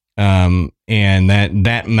 And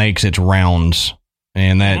that makes its rounds.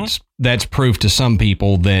 And that's proof to some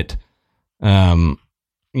people that,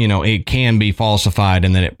 it can be falsified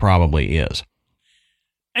and that it probably is.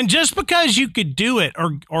 And just because you could do it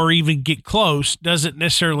or even get close doesn't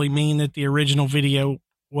necessarily mean that the original video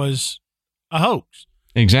was a hoax.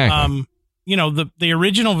 Exactly. The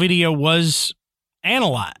original video was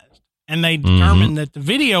analyzed and they determined that the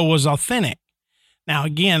video was authentic. Now,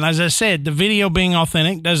 again, as I said, the video being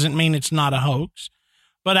authentic doesn't mean it's not a hoax,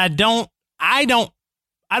 but I don't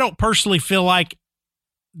personally feel like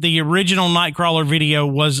the original Nightcrawler video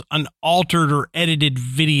was an altered or edited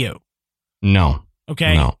video. No.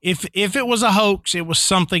 Okay. No. If it was a hoax, it was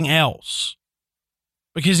something else.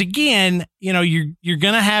 Because again, you're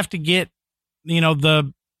going to have to get,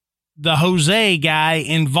 the Jose guy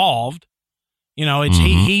involved.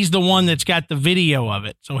 He's the one that's got the video of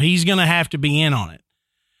it. So he's going to have to be in on it,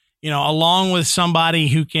 along with somebody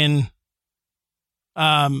who can,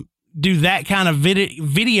 do that kind of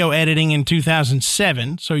video editing in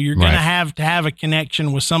 2007. So you're going to have a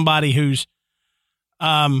connection with somebody who's,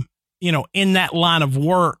 in that line of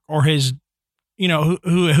work or has,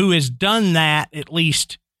 who has done that at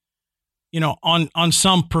least, on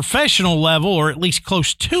some professional level or at least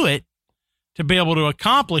close to it to be able to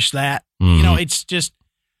accomplish that. It's just,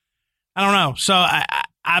 I don't know. So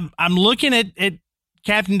I'm looking at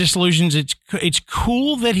Captain Disillusions. It's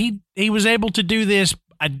cool that he was able to do this.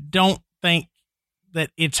 I don't think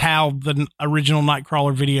that it's how the original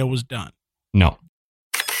Nightcrawler video was done. No.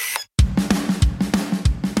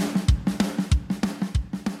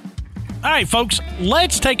 All right, folks,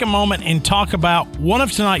 let's take a moment and talk about one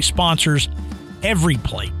of tonight's sponsors,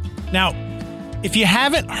 EveryPlate. Now, if you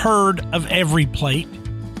haven't heard of EveryPlate,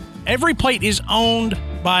 EveryPlate is owned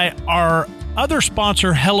by our other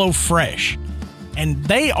sponsor, HelloFresh. and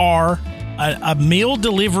they are a meal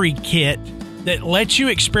delivery kit that lets you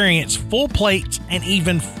experience full plates and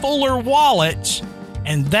even fuller wallets,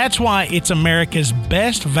 and that's why it's America's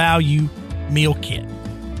best value meal kit.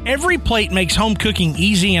 Every Plate makes home cooking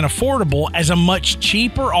easy and affordable as a much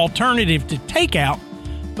cheaper alternative to takeout,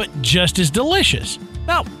 but just as delicious.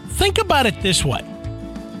 Now, think about it this way.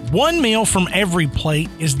 One meal from Every Plate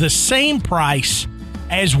is the same price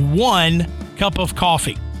as one cup of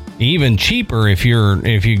coffee. Even cheaper if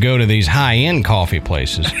you go to these high-end coffee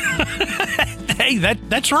places. Hey,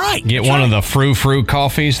 that's right. Get one of the frou-frou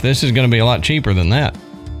coffees. This is going to be a lot cheaper than that.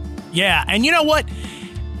 Yeah, and you know what?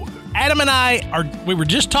 Adam and we were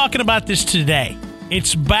just talking about this today.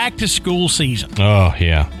 It's back to school season. Oh,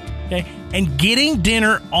 yeah. Okay, and getting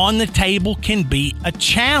dinner on the table can be a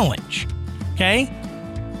challenge. Okay?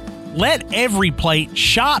 Let Every Plate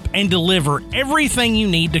shop and deliver everything you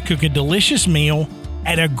need to cook a delicious meal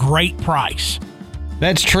at a great price.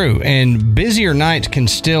 That's true, and busier nights can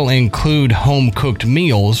still include home-cooked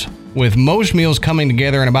meals. With most meals coming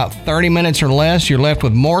together in about 30 minutes or less, you're left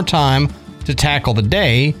with more time to tackle the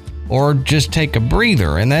day or just take a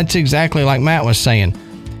breather, and that's exactly like Matt was saying.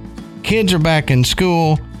 Kids are back in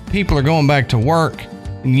school, people are going back to work,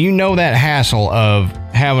 and you know that hassle of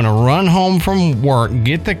having to run home from work,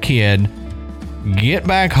 get the kid, get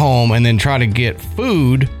back home, and then try to get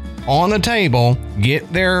food on the table,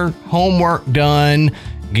 get their homework done,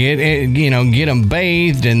 get them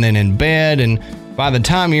bathed and then in bed, and by the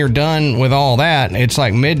time you're done with all that, it's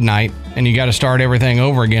like midnight and you got to start everything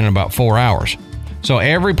over again in about 4 hours. So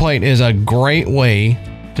Every Plate is a great way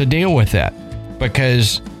to deal with that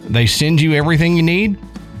because they send you everything you need.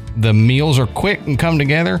 The meals are quick and come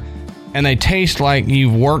together, and they taste like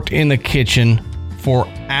you've worked in the kitchen for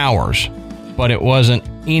hours, but it wasn't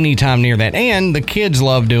any time near that. And the kids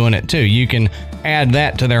love doing it too. You can add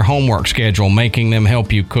that to their homework schedule, making them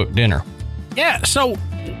help you cook dinner. Yeah, so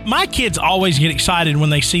my kids always get excited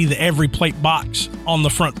when they see the Every Plate box on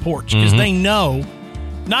the front porch because they know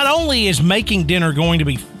not only is making dinner going to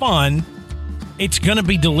be fun, it's going to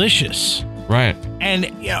be delicious. Right. And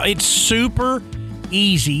it's super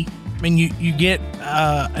easy. I mean, you get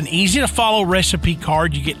an easy to follow recipe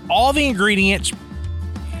card. You get all the ingredients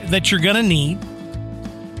that you're going to need.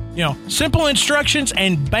 Simple instructions,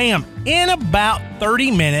 and bam, in about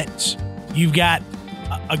 30 minutes, you've got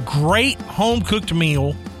a great home-cooked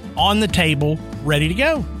meal on the table, ready to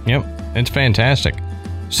go. Yep, it's fantastic.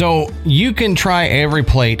 So you can try Every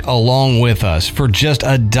Plate along with us for just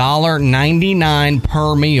 $1.99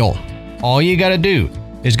 per meal. All you got to do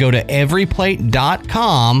is go to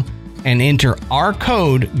everyplate.com and enter our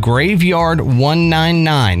code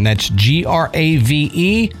GRAVEYARD199. That's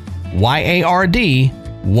GRAVEYARD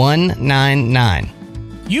 199.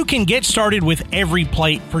 You can get started with Every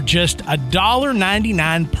Plate for just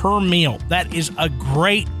 $1.99 per meal. That is a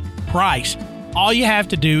great price. All you have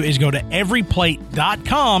to do is go to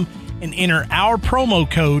everyplate.com and enter our promo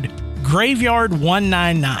code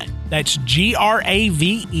GRAVEYARD199. That's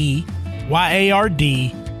GRAVEYARD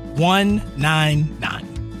 199.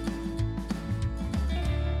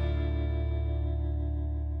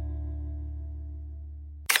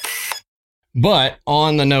 But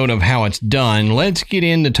on the note of how it's done, let's get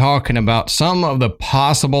into talking about some of the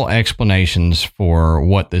possible explanations for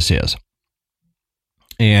what this is.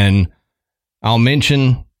 And I'll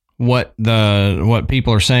mention what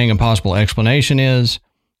people are saying a possible explanation is,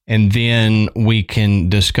 and then we can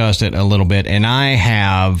discuss it a little bit. And I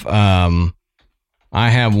have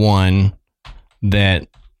one that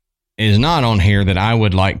is not on here that I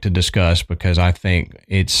would like to discuss because I think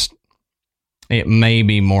it may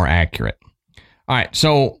be more accurate. All right,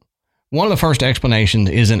 so one of the first explanations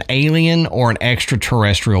is an alien or an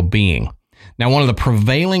extraterrestrial being. Now, one of the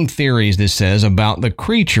prevailing theories this says about the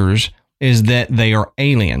creatures is that they are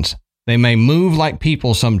aliens. They may move like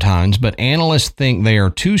people sometimes, but analysts think they are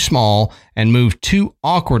too small and move too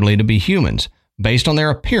awkwardly to be humans. Based on their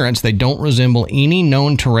appearance, they don't resemble any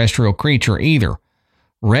known terrestrial creature either.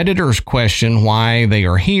 Redditors question why they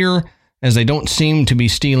are here, as they don't seem to be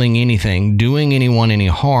stealing anything, doing anyone any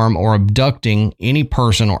harm, or abducting any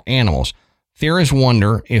person or animals. Theorists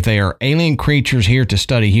wonder if they are alien creatures here to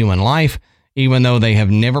study human life, even though they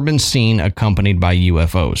have never been seen accompanied by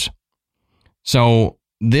UFOs. So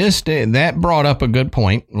that brought up a good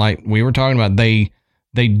point. Like we were talking about, they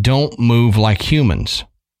don't move like humans.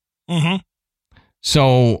 Mm-hmm.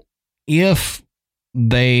 So if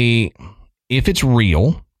it's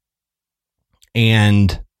real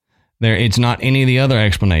and it's not any of the other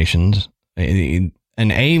explanations, an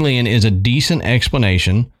alien is a decent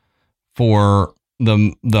explanation for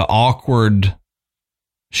the awkward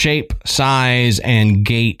shape, size, and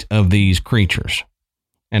gait of these creatures.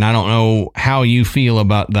 And I don't know how you feel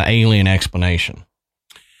about the alien explanation.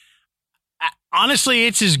 Honestly,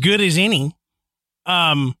 it's as good as any.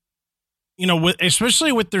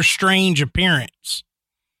 Especially with their strange appearance.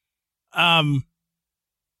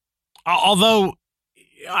 Although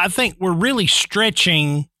I think we're really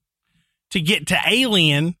stretching to get to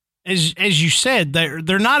alien, as you said,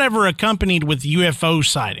 they're not ever accompanied with UFO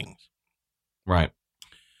sightings. Right.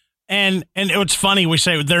 And it's funny we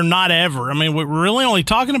say they're not ever. I mean, we're really only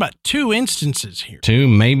talking about 2 instances here. 2,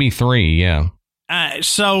 maybe 3, yeah.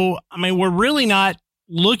 So, I mean, we're really not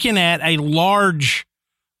looking at a large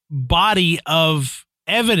body of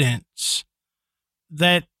evidence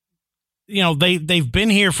that, they've been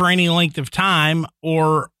here for any length of time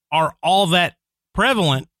or are all that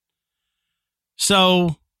prevalent.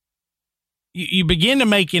 So you begin to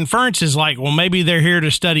make inferences like, well, maybe they're here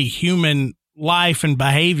to study human life and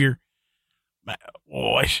behavior.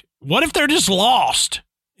 What if they're just lost?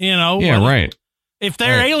 Yeah, right. If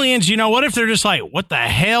they're aliens, what if they're just like, what the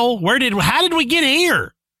hell? How did we get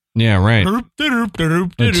here? Yeah, right.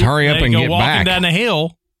 Let's hurry up and get walking back down the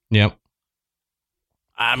hill. Yep.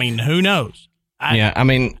 I mean, who knows? I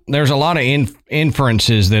mean, there's a lot of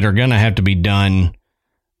inferences that are going to have to be done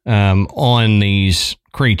on these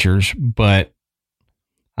creatures, but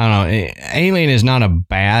I don't know. Alien is not a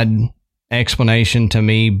bad explanation to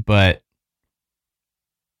me, but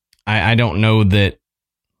I don't know that.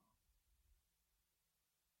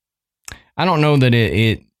 I don't know that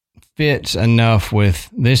it fits enough with.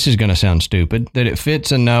 This is going to sound stupid. That it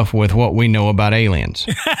fits enough with what we know about aliens.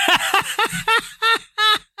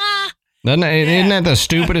 Isn't that the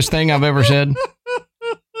stupidest thing I've ever said?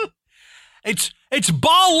 It's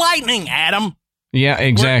ball lightning, Adam. Yeah,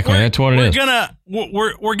 exactly. That's what it is.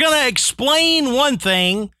 We're gonna explain one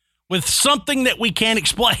thing with something that we can't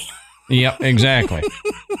explain. Yep, exactly.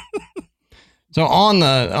 So on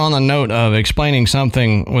the note of explaining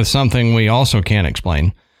something with something we also can't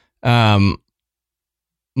explain, my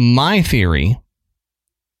theory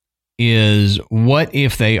is, what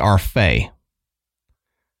if they are Fae?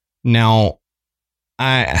 Now,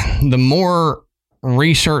 the more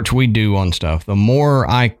research we do on stuff, the more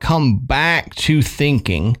I come back to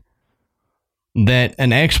thinking that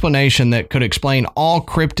an explanation that could explain all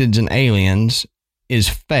cryptids and aliens is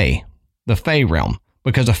Fae, the Fae realm,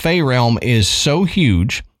 because the Fae realm is so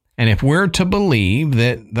huge. And if we're to believe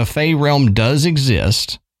that the Fae realm does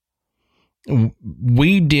exist,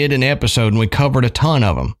 we did an episode and we covered a ton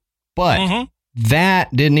of them, but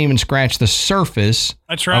that didn't even scratch the surface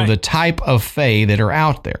of the type of Fae that are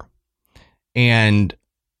out there. And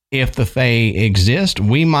if the Fae exist,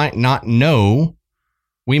 we might not know.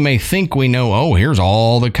 We may think we know, oh, here's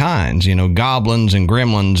all the kinds, goblins and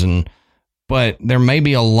gremlins, but there may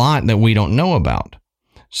be a lot that we don't know about.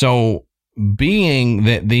 So being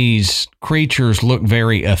that these creatures look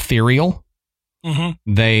very ethereal,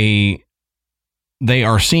 they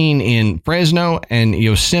are seen in Fresno and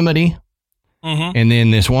Yosemite. And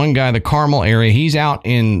then this one guy, the Carmel area, he's out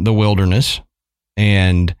in the wilderness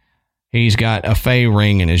and he's got a Fae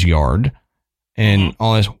ring in his yard and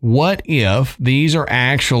all this. What if these are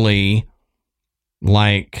actually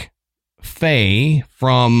like Fae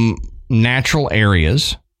from natural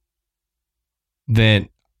areas that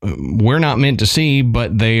we're not meant to see,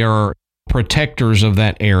 but they are protectors of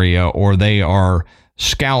that area, or they are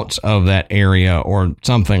scouts of that area, or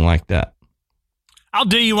something like that? I'll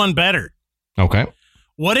do you one better. Okay.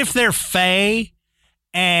 What if they're Fae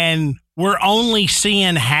and we're only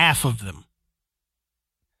seeing half of them?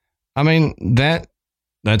 I mean,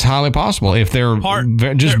 that's highly possible if they're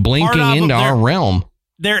just blinking into our realm.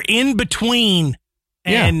 They're in between,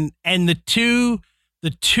 and the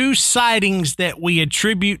two sightings that we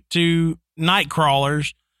attribute to night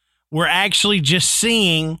crawlers, we're actually just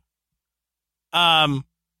seeing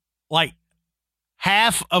like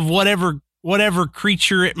half of whatever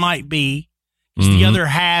creature it might be. The other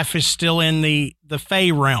half is still in the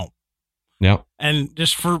Fae realm. Yep. And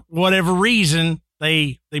just for whatever reason,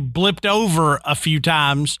 they blipped over a few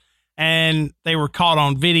times and they were caught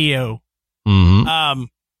on video. I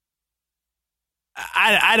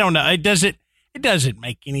don't know. It doesn't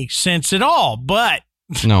make any sense at all, but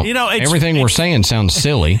no, everything we're saying sounds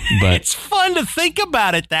silly, but it's fun to think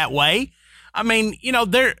about it that way. I mean,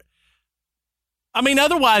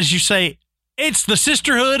 otherwise you say, it's the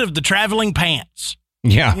sisterhood of the traveling pants.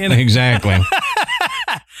 Yeah, exactly.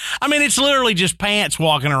 I mean, it's literally just pants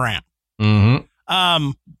walking around.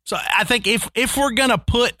 So I think if we're going to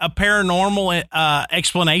put a paranormal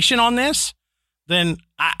explanation on this, then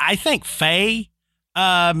I think Fae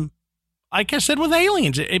like I said with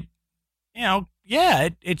aliens, it's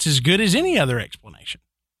as good as any other explanation.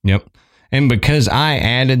 Yep. And because I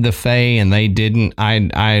added the Fae and they didn't,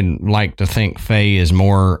 I like to think Fae is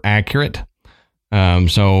more accurate.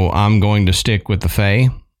 So I'm going to stick with the Fae.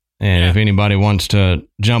 And if anybody wants to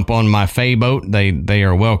jump on my Fae boat, they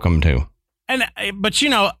are welcome to. But you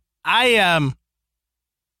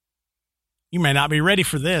may not be ready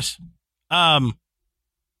for this. I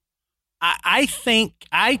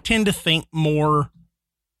tend to think more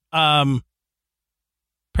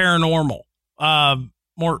paranormal,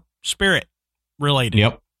 more spirit related.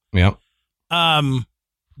 Yep.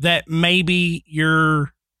 That maybe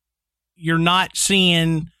you're not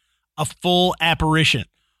seeing a full apparition.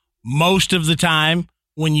 Most of the time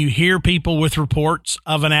when you hear people with reports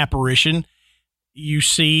of an apparition, you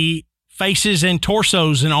see faces and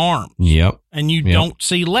torsos and arms. Yep. And you don't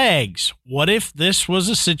see legs. What if this was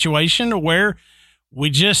a situation where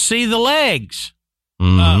we just see the legs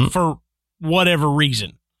for whatever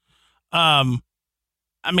reason? I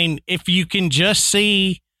mean, if you can just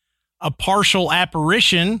see a partial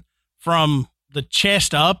apparition from the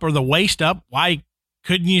chest up or the waist up, why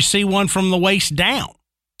couldn't you see one from the waist down?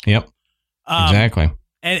 Yep. Exactly.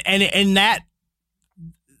 And that,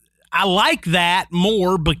 I like that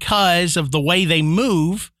more because of the way they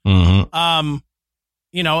move. Mm-hmm.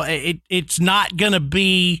 It's not going to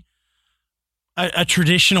be a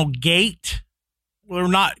traditional gait. We're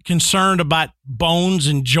not concerned about bones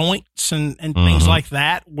and joints and things like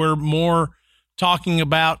that. We're more talking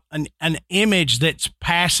about an image that's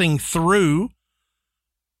passing through.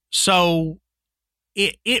 So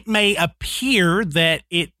it may appear that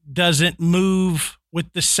it doesn't move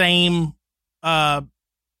with the same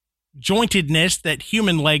jointedness that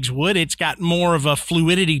human legs would. It's got more of a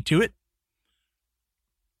fluidity to it.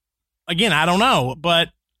 Again, I don't know,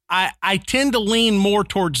 but I tend to lean more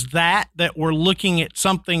towards that we're looking at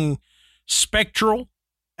something spectral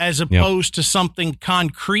as opposed to something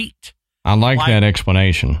concrete. I like that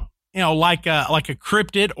explanation. Like a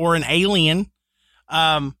cryptid or an alien.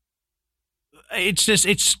 It's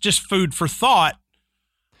just food for thought.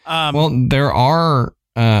 Well, there are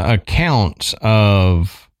accounts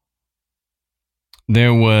of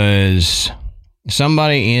there was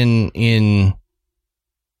somebody in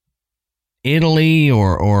Italy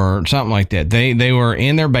or something like that. They were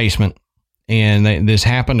in their basement, and this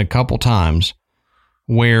happened a couple times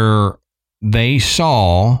where they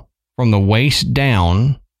saw from the waist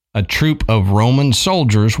down a troop of Roman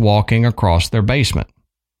soldiers walking across their basement,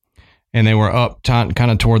 and they were up kind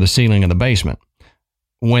of toward the ceiling of the basement.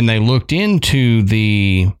 When they looked into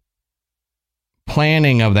the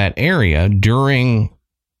planning of that area during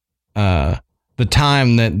the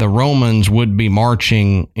time that the Romans would be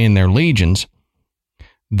marching in their legions,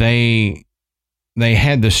 they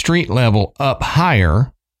had the street level up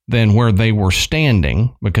higher than where they were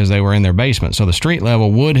standing because they were in their basement. So the street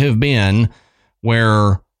level would have been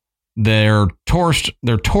where their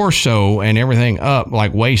torso and everything up,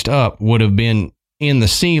 like waist up, would have been in the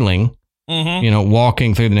ceiling,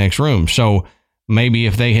 walking through the next room. So maybe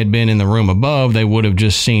if they had been in the room above, they would have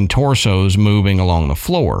just seen torsos moving along the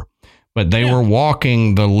floor. But they were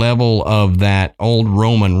walking the level of that old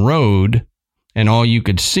Roman road, and all you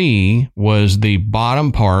could see was the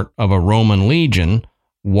bottom part of a Roman legion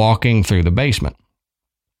walking through the basement.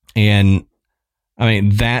 And I mean,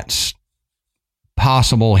 that's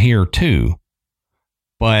possible here too.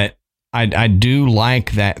 But I do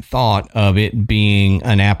like that thought of it being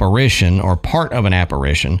an apparition or part of an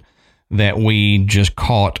apparition that we just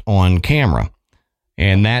caught on camera.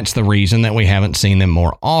 And that's the reason that we haven't seen them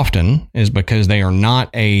more often, is because they are not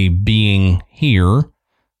a being here.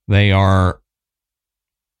 They are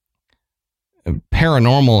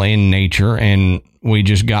paranormal in nature, and we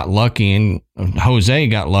just got lucky, and Jose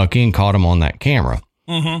got lucky and caught them on that camera.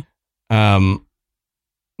 Mm-hmm.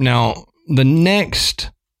 Now, the next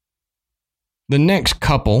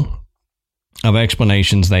couple of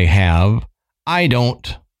explanations they have, I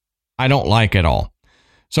don't like at all.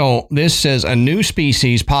 So this says a new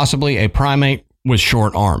species, possibly a primate with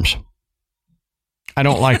short arms. I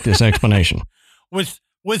don't like this explanation. With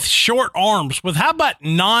short arms, with how about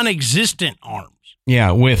non-existent arms?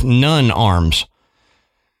 Yeah, with none arms.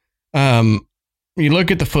 You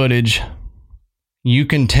look at the footage, you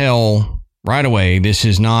can tell right away this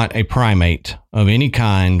is not a primate of any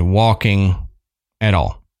kind walking at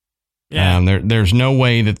all. Yeah. There's no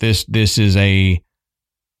way that this is a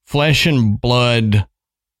flesh and blood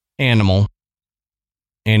animal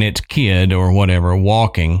and its kid or whatever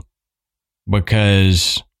walking,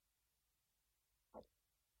 because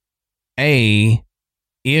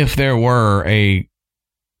if there were a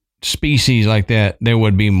species like that, there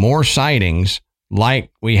would be more sightings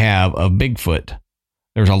like we have of Bigfoot.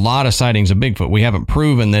 There's a lot of sightings of Bigfoot. We haven't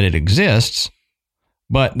proven that it exists,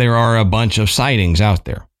 but there are a bunch of sightings out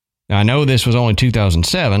there. Now, I know this was only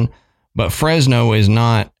 2007, but Fresno is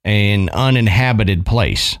not an uninhabited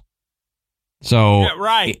place. So Yeah,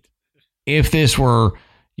 right. if this were,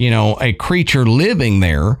 a creature living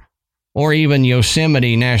there, or even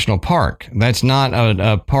Yosemite National Park, that's not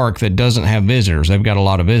a park that doesn't have visitors. They've got a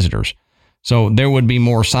lot of visitors. So there would be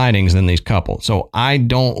more sightings than these couple. So I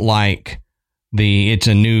don't like it's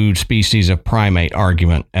a new species of primate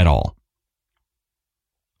argument at all.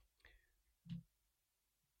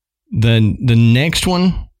 The next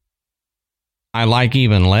one I like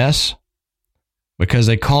even less because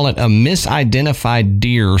they call it a misidentified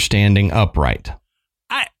deer standing upright.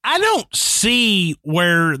 I don't see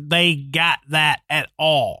where they got that at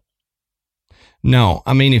all. No,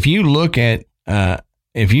 I mean, if you look at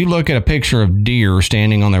a picture of deer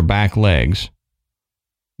standing on their back legs,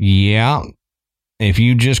 yeah, if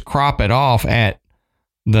you just crop it off at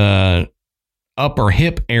the upper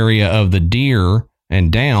hip area of the deer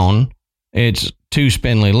and down, it's two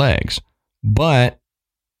spindly legs. But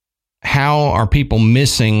how are people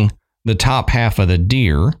missing the top half of the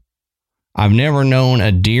deer? I've never known a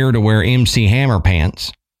deer to wear MC Hammer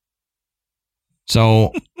pants.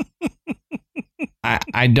 So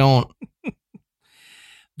I don't.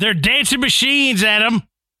 They're dancing machines, Adam.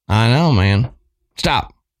 I know, man.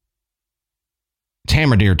 Stop. It's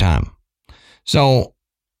hammer deer time. So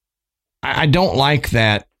I don't like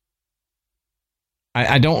that.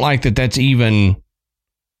 I don't like that that's even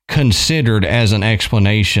considered as an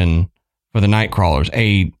explanation for the night crawlers.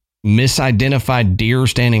 A misidentified deer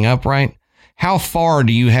standing upright. How far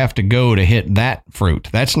do you have to go to hit that fruit?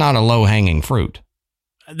 That's not a low-hanging fruit.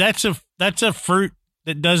 That's a fruit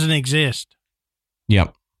that doesn't exist.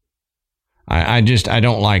 Yep. I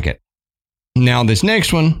don't like it. Now, this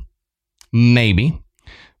next one, maybe,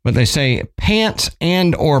 but they say pants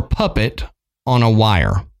and or puppet on a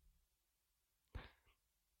wire.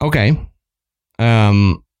 Okay.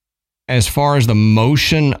 As far as the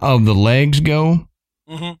motion of the legs go,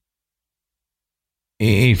 mm-hmm.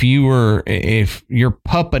 if you're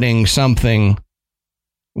puppeting something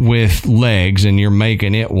with legs and you're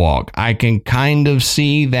making it walk, I can kind of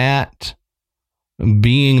see that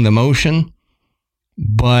being the motion,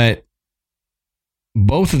 but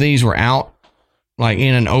both of these were out like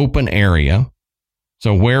in an open area.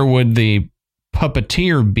 So where would the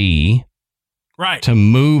puppeteer be right to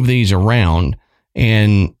move these around?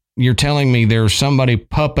 And you're telling me there's somebody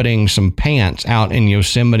puppeting some pants out in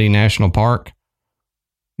Yosemite National Park,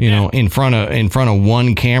 in front of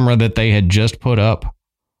one camera that they had just put up.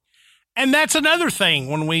 And that's another thing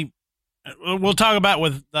when we'll talk about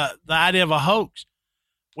with the idea of a hoax.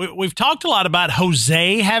 We've talked a lot about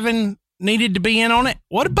Jose having needed to be in on it.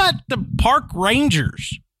 What about the park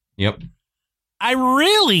rangers? Yep. I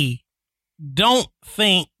really don't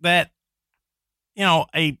think that,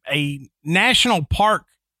 a national park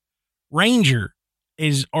ranger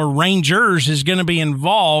rangers is going to be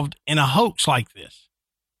involved in a hoax like this.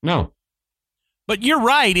 No. But you're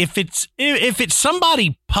right. If it's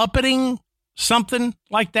somebody puppeting something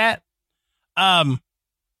like that,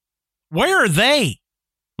 where are they?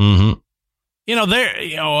 Mm-hmm.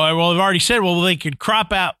 I've already said, they could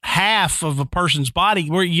crop out half of a person's body.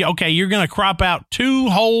 You're going to crop out two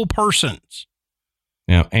whole persons.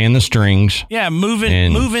 Yeah, and the strings. Yeah,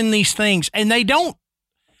 moving these things, and they don't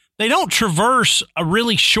traverse a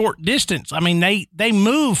really short distance. I mean, they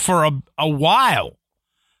move for a while.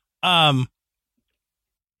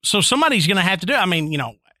 So somebody's going to have to do it. I mean,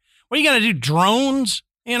 what are you going to do? Drones?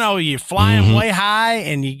 You fly them way high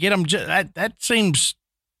and you get them. That seems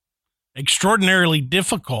extraordinarily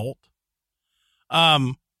difficult.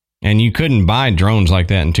 And you couldn't buy drones like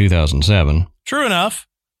that in 2007. True enough.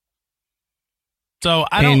 So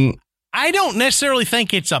I don't necessarily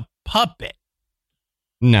think it's a puppet.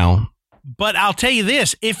 No. But I'll tell you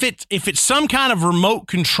this, if it's some kind of remote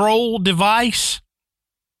control device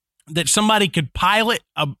that somebody could pilot,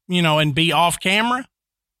 and be off camera,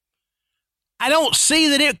 I don't see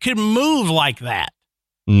that it could move like that.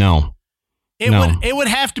 No. It would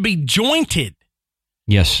have to be jointed.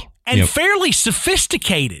 Yes. And fairly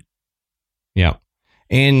sophisticated. Yeah.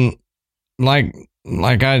 And like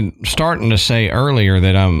I'm starting to say earlier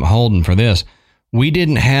that I'm holding for this, we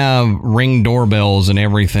didn't have Ring doorbells and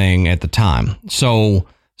everything at the time. So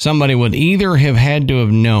somebody would either have had to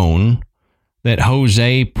have known that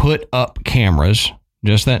Jose put up cameras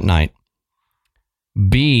just that night,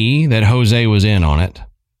 B, that Jose was in on it,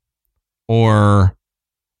 or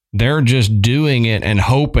They're just doing it and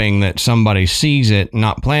hoping that somebody sees it,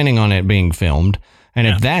 not planning on it being filmed. And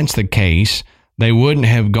if that's the case, they wouldn't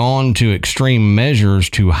have gone to extreme measures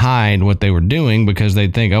to hide what they were doing because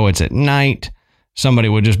they'd think, oh, it's at night. Somebody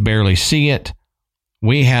would just barely see it.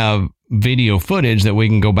 We have video footage that we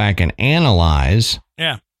can go back and analyze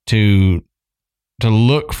to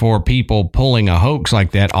look for people pulling a hoax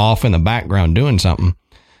like that off in the background doing something.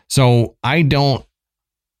 So I don't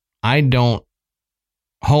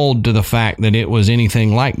hold to the fact that it was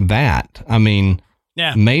anything like that. I mean,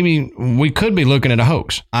 maybe we could be looking at a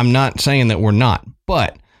hoax. I'm not saying that we're not,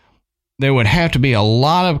 but there would have to be a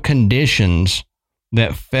lot of conditions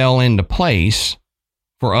that fell into place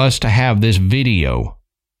for us to have this video.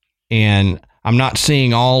 And I'm not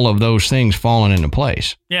seeing all of those things falling into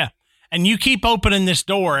place. Yeah. And you keep opening this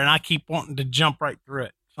door and I keep wanting to jump right through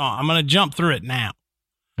it. So I'm going to jump through it now.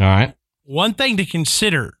 All right. One thing to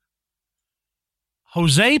consider,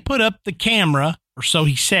 Jose put up the camera, or so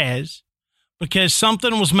he says, because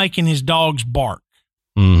something was making his dogs bark.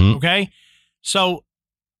 Mm-hmm. Okay. So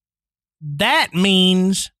that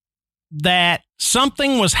means that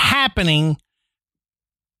something was happening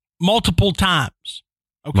multiple times.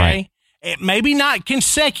 Okay. Right. It maybe not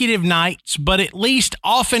consecutive nights, but at least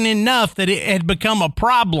often enough that it had become a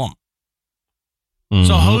problem. Mm-hmm.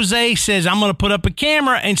 So Jose says, I'm going to put up a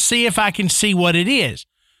camera and see if I can see what it is.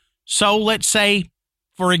 So let's say,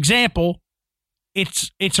 for example,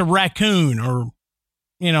 it's a raccoon or,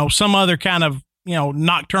 some other kind of,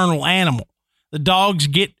 nocturnal animal. The dogs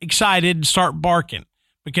get excited and start barking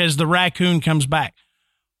because the raccoon comes back.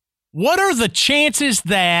 What are the chances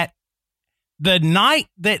that the night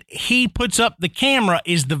that he puts up the camera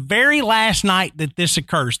is the very last night that this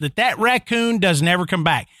occurs, that raccoon does never come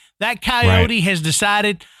back? That coyote has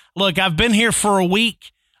decided, look, I've been here for a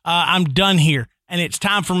week. I'm done here, and it's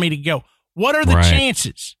time for me to go. What are the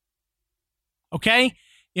chances? Okay.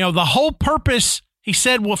 The whole purpose, he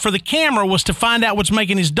said, for the camera was to find out what's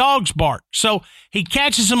making his dogs bark. So he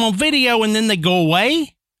catches them on video and then they go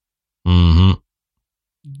away. Mm-hmm.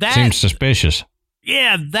 That seems suspicious.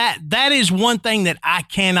 Yeah, that is one thing that I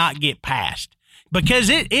cannot get past, because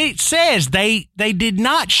it says they did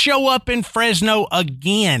not show up in Fresno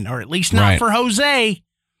again, or at least not for Jose.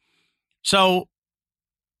 So,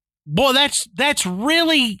 boy, that's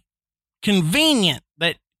really convenient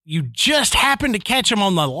that you just happened to catch them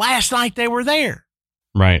on the last night they were there.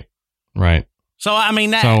 Right. So, I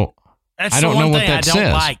mean, that's I don't know what that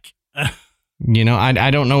says. Like.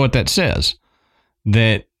 I don't know what that says.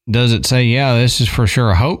 That does it say, this is for sure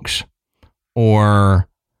a hoax, or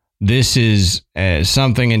this is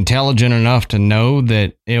something intelligent enough to know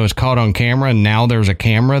that it was caught on camera and now there's a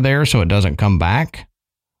camera there so it doesn't come back?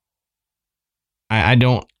 I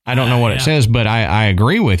don't know what it says, but I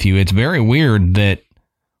agree with you. It's very weird that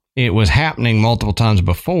it was happening multiple times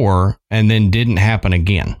before and then didn't happen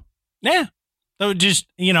again. Yeah. So just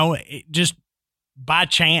by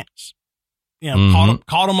chance,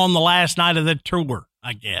 caught them on the last night of the tour,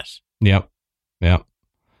 I guess. Yep.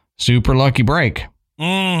 Super lucky break.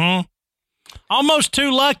 Mm-hmm. Almost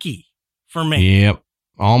too lucky for me. Yep.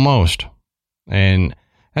 Almost. And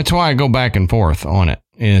that's why I go back and forth on it,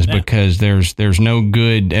 is because there's no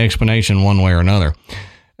good explanation one way or another.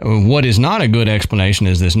 What is not a good explanation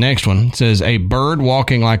is this next one. It says a bird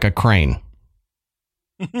walking like a crane.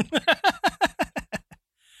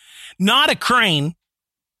 Not a crane,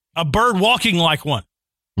 a bird walking like one.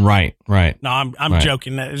 Right. No, I'm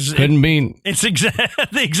joking. Couldn't be. It's the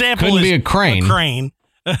example. Couldn't be a crane.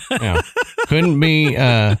 Yeah. Couldn't be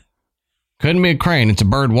a crane. It's a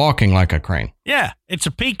bird walking like a crane. Yeah, it's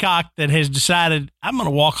a peacock that has decided, I'm going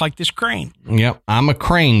to walk like this crane. Yep, I'm a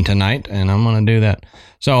crane tonight, and I'm going to do that.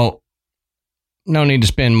 So, no need to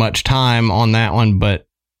spend much time on that one, but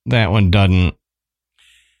that one doesn't.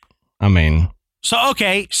 I mean. So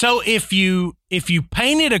if you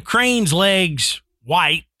painted a crane's legs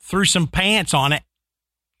white, threw some pants on it,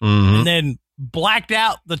 and then blacked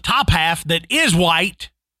out the top half that is white,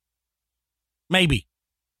 maybe.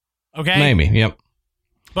 Okay? Maybe, yep.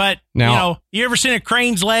 But, now, you ever seen a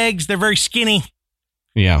crane's legs? They're very skinny.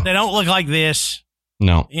 Yeah. They don't look like this.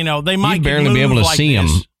 No. They might You'd barely be able to like see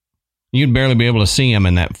this. them. You'd barely be able to see them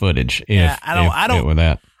in that footage.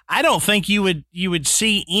 I don't think you would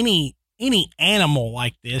see any animal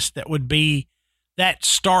like this that would be that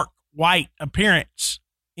stark white appearance,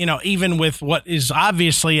 even with what is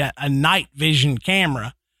obviously a night vision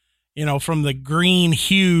camera, from the green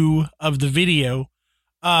hue of the video.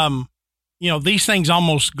 These things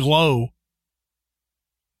almost glow.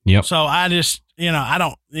 Yep. So I just,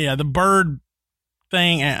 the bird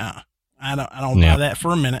thing, I don't buy that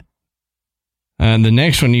for a minute. The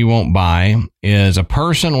next one you won't buy is a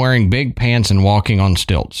person wearing big pants and walking on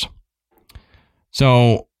stilts.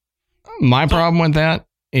 So my problem with that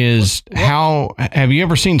is how have you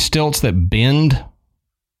ever seen stilts that bend?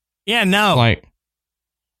 Yeah, no. Like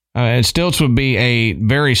stilts would be a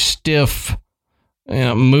very stiff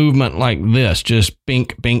movement like this, just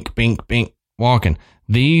bink, bink, bink, bink, walking.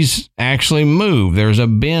 These actually move. There's a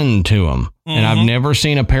bend to them. Mm-hmm. And I've never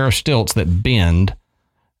seen a pair of stilts that bend.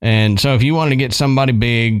 And so if you wanted to get somebody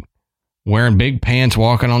big, wearing big pants,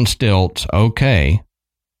 walking on stilts, okay.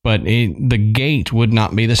 But the gait would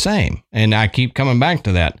not be the same. And I keep coming back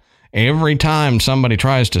to that. Every time somebody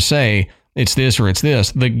tries to say it's this or it's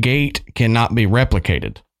this, the gait cannot be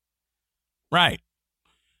replicated. Right.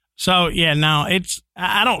 So, yeah, no,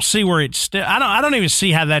 I don't see where it's still, I don't even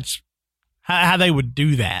see how that's, how they would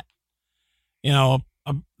do that. You know,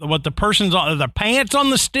 what the person's on, the pants on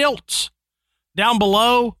the stilts down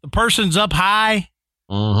below, the person's up high.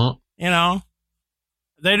 Mm-hmm. You know,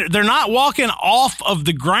 they're not walking off of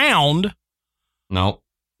the ground. No.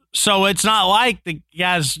 So it's not like the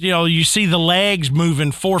guys, you know, you see the legs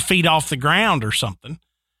moving 4 feet off the ground or something.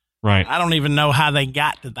 Right. I don't even know how they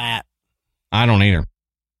got to that. I don't either.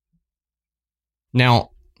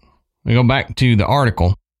 Now, we go back to the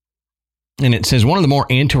article, and it says one of the more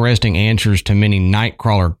interesting answers to many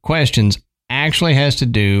Nightcrawler questions actually has to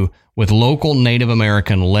do with local Native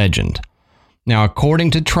American legend. Now,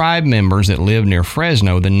 according to tribe members that live near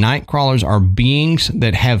Fresno, the Nightcrawlers are beings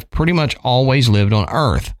that have pretty much always lived on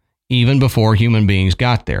Earth, even before human beings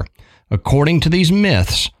got there. According to these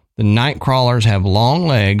myths, the Nightcrawlers have long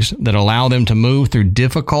legs that allow them to move through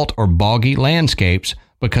difficult or boggy landscapes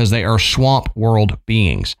because they are swamp world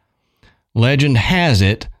beings. Legend has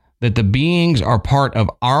it that the beings are part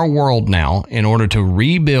of our world now in order to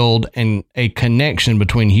rebuild a connection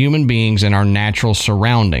between human beings and our natural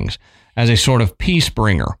surroundings as a sort of peace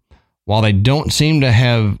bringer. While they don't seem to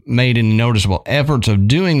have made any noticeable efforts of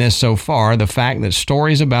doing this so far, the fact that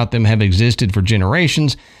stories about them have existed for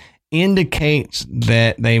generations indicates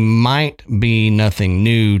that they might be nothing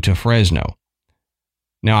new to Fresno.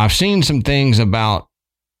 Now, I've seen some things about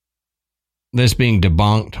this being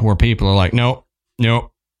debunked where people are like, nope,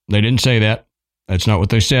 they didn't say that. That's not what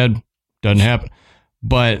they said. Doesn't happen.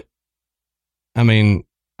 But, I mean,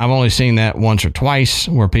 I've only seen that once or twice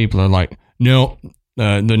where people are like, no,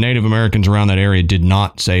 the Native Americans around that area did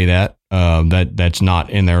not say that. That's not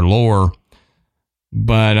in their lore.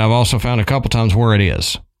 But I've also found a couple times where it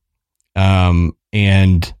is.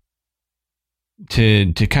 And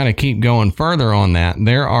to kind of keep going further on that,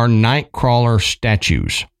 there are Nightcrawler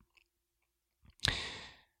statues.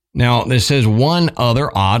 Now, this says one other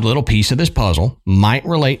odd little piece of this puzzle might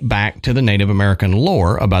relate back to the Native American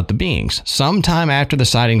lore about the beings. Sometime after the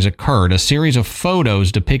sightings occurred, a series of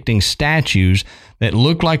photos depicting statues that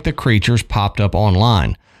look like the creatures popped up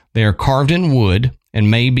online. They are carved in wood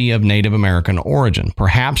and may be of Native American origin,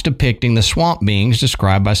 perhaps depicting the swamp beings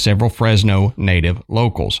described by several Fresno native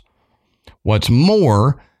locals. What's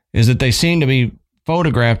more is that they seem to be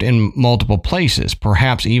photographed in multiple places,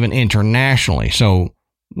 perhaps even internationally. So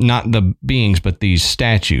not the beings, but these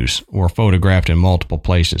statues were photographed in multiple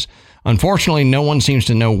places. Unfortunately, no one seems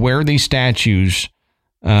to know where these statues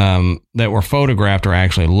that were photographed are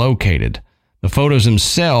actually located. The photos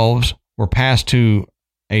themselves were passed to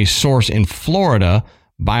a source in Florida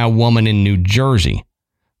by a woman in New Jersey.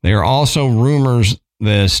 There are also rumors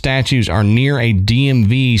the statues are near a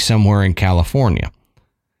DMV somewhere in California.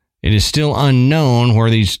 It is still unknown where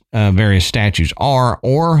these various statues are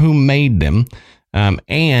or who made them.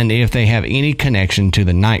 And if they have any connection to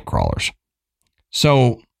the Nightcrawlers.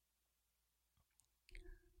 So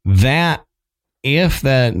that if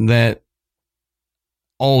that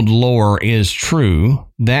old lore is true,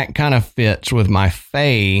 that kind of fits with my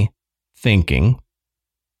Fae thinking.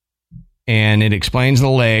 And it explains the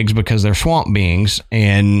legs because they're swamp beings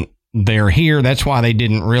and they're here. That's why they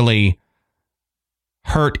didn't really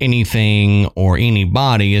hurt anything or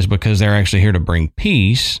anybody, is because they're actually here to bring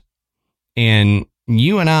peace. And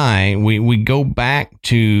you and I, we go back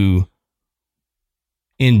to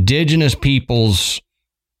indigenous people's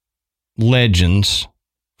legends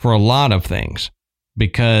for a lot of things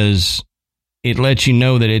because it lets you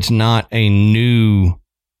know that it's not a new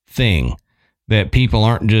thing, that people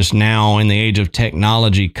aren't just now in the age of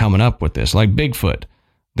technology coming up with this. Like Bigfoot.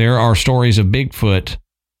 There are stories of Bigfoot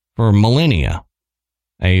for millennia,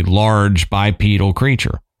 a large bipedal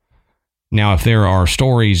creature. Now, if there are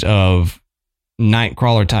stories of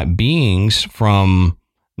Nightcrawler type beings from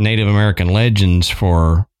Native American legends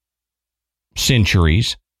for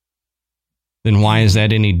centuries, then why is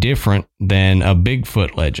that any different than a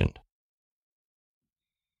Bigfoot legend?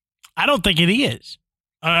 I don't think it is.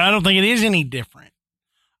 I don't think it is any different.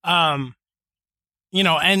 You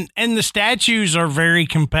know, and the statues are very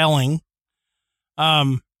compelling.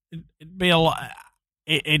 It'd be a lot.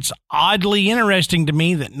 It's oddly interesting to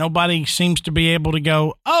me that nobody seems to be able to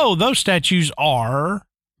go, oh, those statues are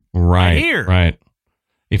right here. Right.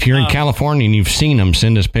 If you're in California and you've seen them,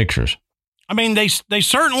 send us pictures. I mean, they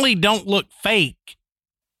certainly don't look fake.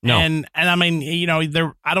 No. And I mean, you know,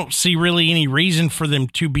 I don't see really any reason for them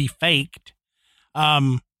to be faked.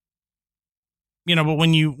 You know, but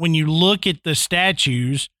when you look at the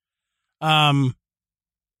statues, you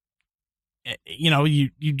know, you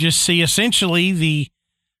just see essentially the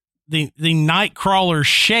Nightcrawler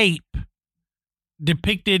shape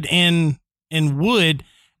depicted in wood.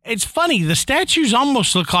 It's funny. The statues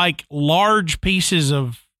almost look like large pieces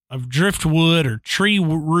of driftwood or tree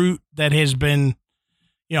root that has been,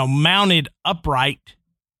 you know, mounted upright.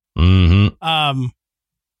 Mm-hmm.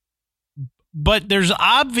 But there's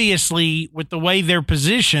obviously, with the way they're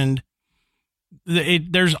positioned,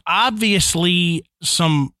 there's obviously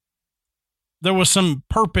there was some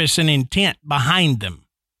purpose and intent behind them.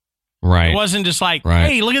 Right. It wasn't just like,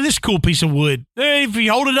 hey, look at this cool piece of wood. Hey, if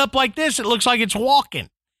you hold it up like this, it looks like it's walking.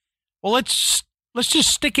 Well, let's just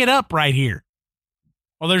stick it up right here.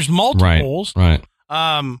 Well, there's multiples. Right.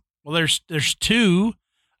 Well, there's two.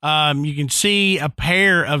 You can see a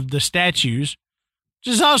pair of the statues, which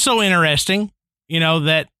is also interesting. You know,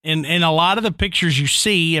 that in a lot of the pictures you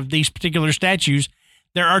see of these particular statues,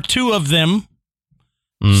 there are two of them.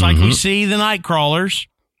 It's like we see the Nightcrawlers.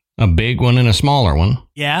 A big one and a smaller one.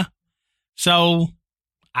 Yeah. So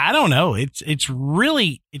I don't know. It's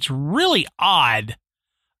really odd.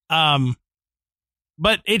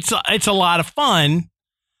 But it's a lot of fun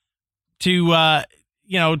to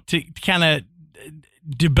you know, to kind of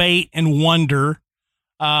debate and wonder,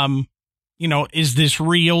 you know, is this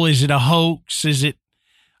real? Is it a hoax? Is it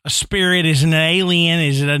a spirit? Is it an alien?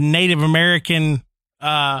 Is it a Native American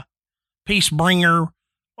peace bringer?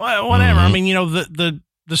 Whatever. I mean, you know, the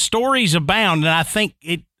stories abound, and I think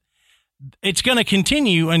it's going to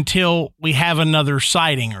continue until we have another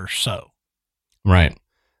sighting or so. Right.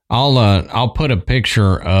 I'll put a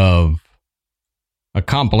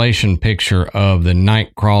compilation picture of the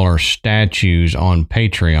Nightcrawler statues on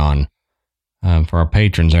Patreon for our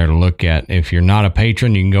patrons there to look at. If you're not a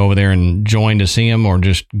patron, you can go over there and join to see them, or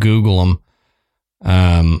just Google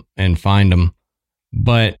them and find them.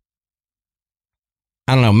 But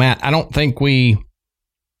I don't know, Matt, I don't think we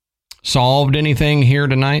solved anything here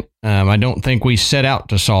tonight. I don't think we set out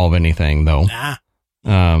to solve anything, though.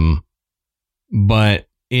 Nah. But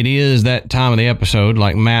it is that time of the episode,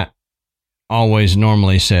 like Matt always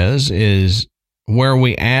normally says, is where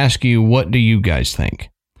we ask you, what do you guys think?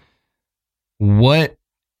 What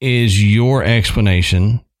is your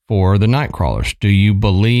explanation for the Nightcrawlers? Do you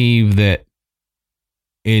believe that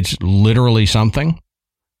it's literally something?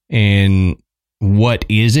 And what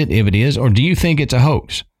is it, if it is? Or do you think it's a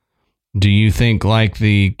hoax? Do you think, like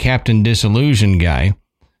the Captain Disillusion guy,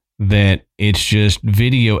 that it's just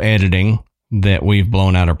video editing that we've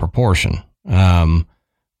blown out of proportion?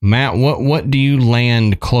 Matt, what do you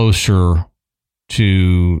land closer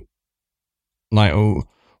to? Like,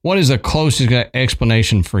 what is the closest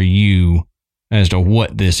explanation for you as to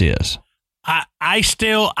what this is? I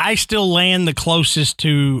still land the closest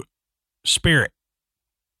to spirit.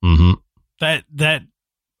 Mm-hmm. That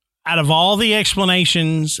out of all the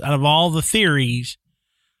explanations, out of all the theories,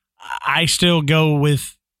 I still go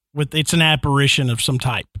with it's an apparition of some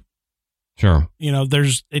type. Sure. You know,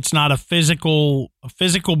 it's not a physical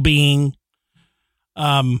being.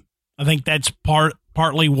 I think that's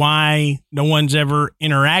partly why no one's ever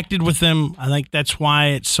interacted with them. I think that's why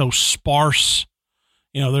it's so sparse.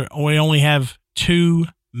 You know, we only have 2,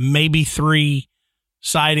 maybe 3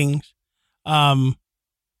 sightings.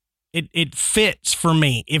 It fits for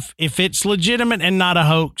me. If it's legitimate and not a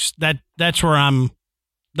hoax, that's where I'm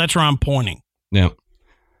pointing. Yeah.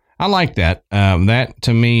 I like that. That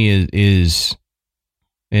to me is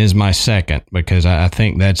my second, because I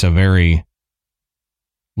think that's a very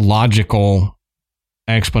logical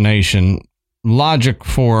explanation. Logic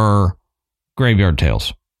for Graveyard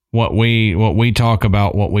Tales. What we talk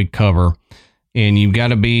about, what we cover, and you've got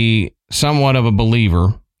to be somewhat of a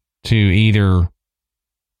believer to either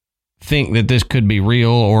think that this could be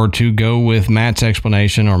real or to go with Matt's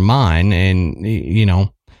explanation or mine. And, you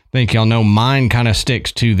know, I think y'all know mine kind of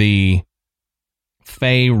sticks to the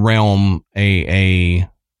Fae realm, a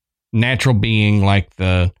natural being like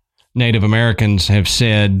the Native Americans have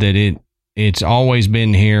said that it's always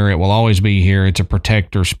been here. It will always be here. It's a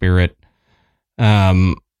protector spirit.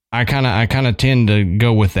 I kind of tend to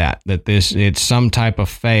go with that it's some type of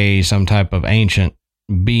fae, some type of ancient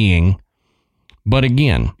being. But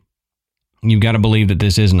again, you've got to believe that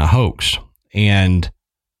this isn't a hoax. And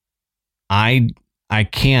I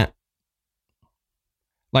can't,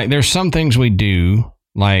 like, there's some things we do,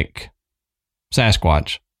 like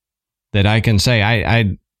Sasquatch, that I can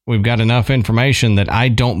say we've got enough information that I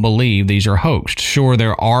don't believe these are hoaxed. Sure,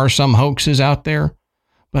 there are some hoaxes out there,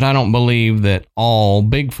 but I don't believe that all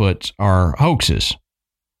Bigfoots are hoaxes.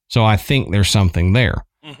 So I think there's something there.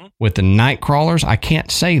 Mm-hmm. With the night crawlers, I can't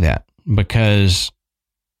say that because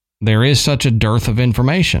there is such a dearth of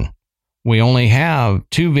information. We only have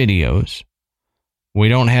 2 videos. We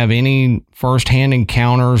don't have any firsthand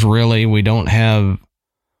encounters, really. We don't have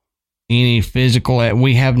any physical.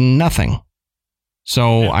 We have nothing.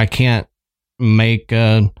 So I can't make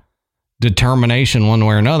a determination one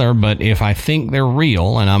way or another. But if I think they're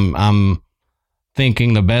real, and I'm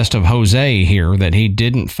thinking the best of Jose here, that he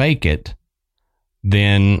didn't fake it,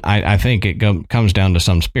 then I think it comes down to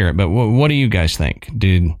some spirit. But what do you guys think?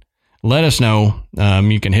 Let us know.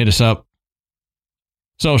 You can hit us up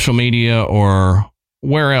social media or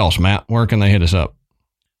where else, Matt? Where can they hit us up?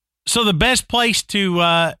 So the best place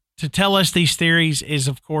to tell us these theories is,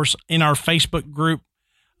 of course, in our Facebook group.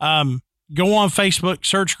 Go on Facebook,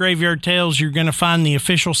 search Graveyard Tales. You're going to find the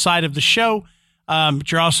official site of the show.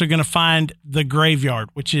 But you're also going to find The Graveyard,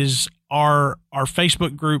 which is our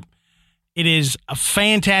Facebook group. It is a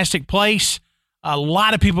fantastic place. A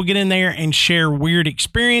lot of people get in there and share weird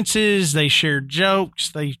experiences. They share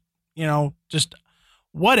jokes. They, just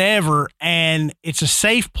whatever. And it's a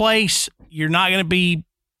safe place. You're not going to be,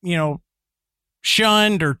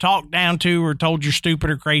 shunned or talked down to or told you're stupid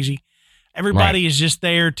or crazy. Everybody is just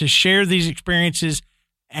there to share these experiences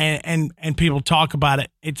and people talk about it.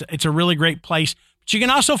 It's a really great place. But you can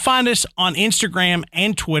also find us on Instagram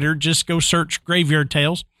and Twitter. Just go search Graveyard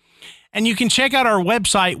Tales. And you can check out our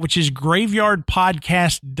website, which is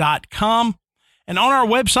graveyardpodcast.com. And on our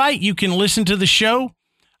website, you can listen to the show.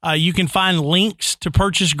 You can find links to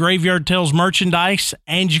purchase Graveyard Tales merchandise,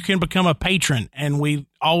 and you can become a patron. And we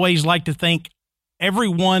always like to thank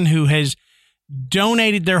everyone who has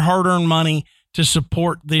donated their hard-earned money to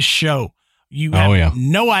support this show. You have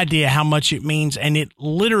no idea how much it means, and it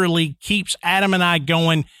literally keeps Adam and I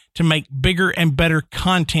going to make bigger and better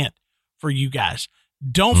content for you guys.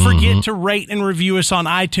 Don't forget to rate and review us on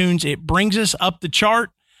iTunes. It brings us up the chart,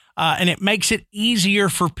 and it makes it easier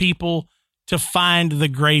for people to find the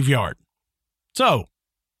graveyard. So,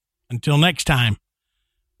 until next time,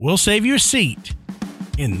 we'll save you a seat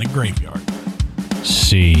in the graveyard.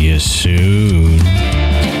 See you soon.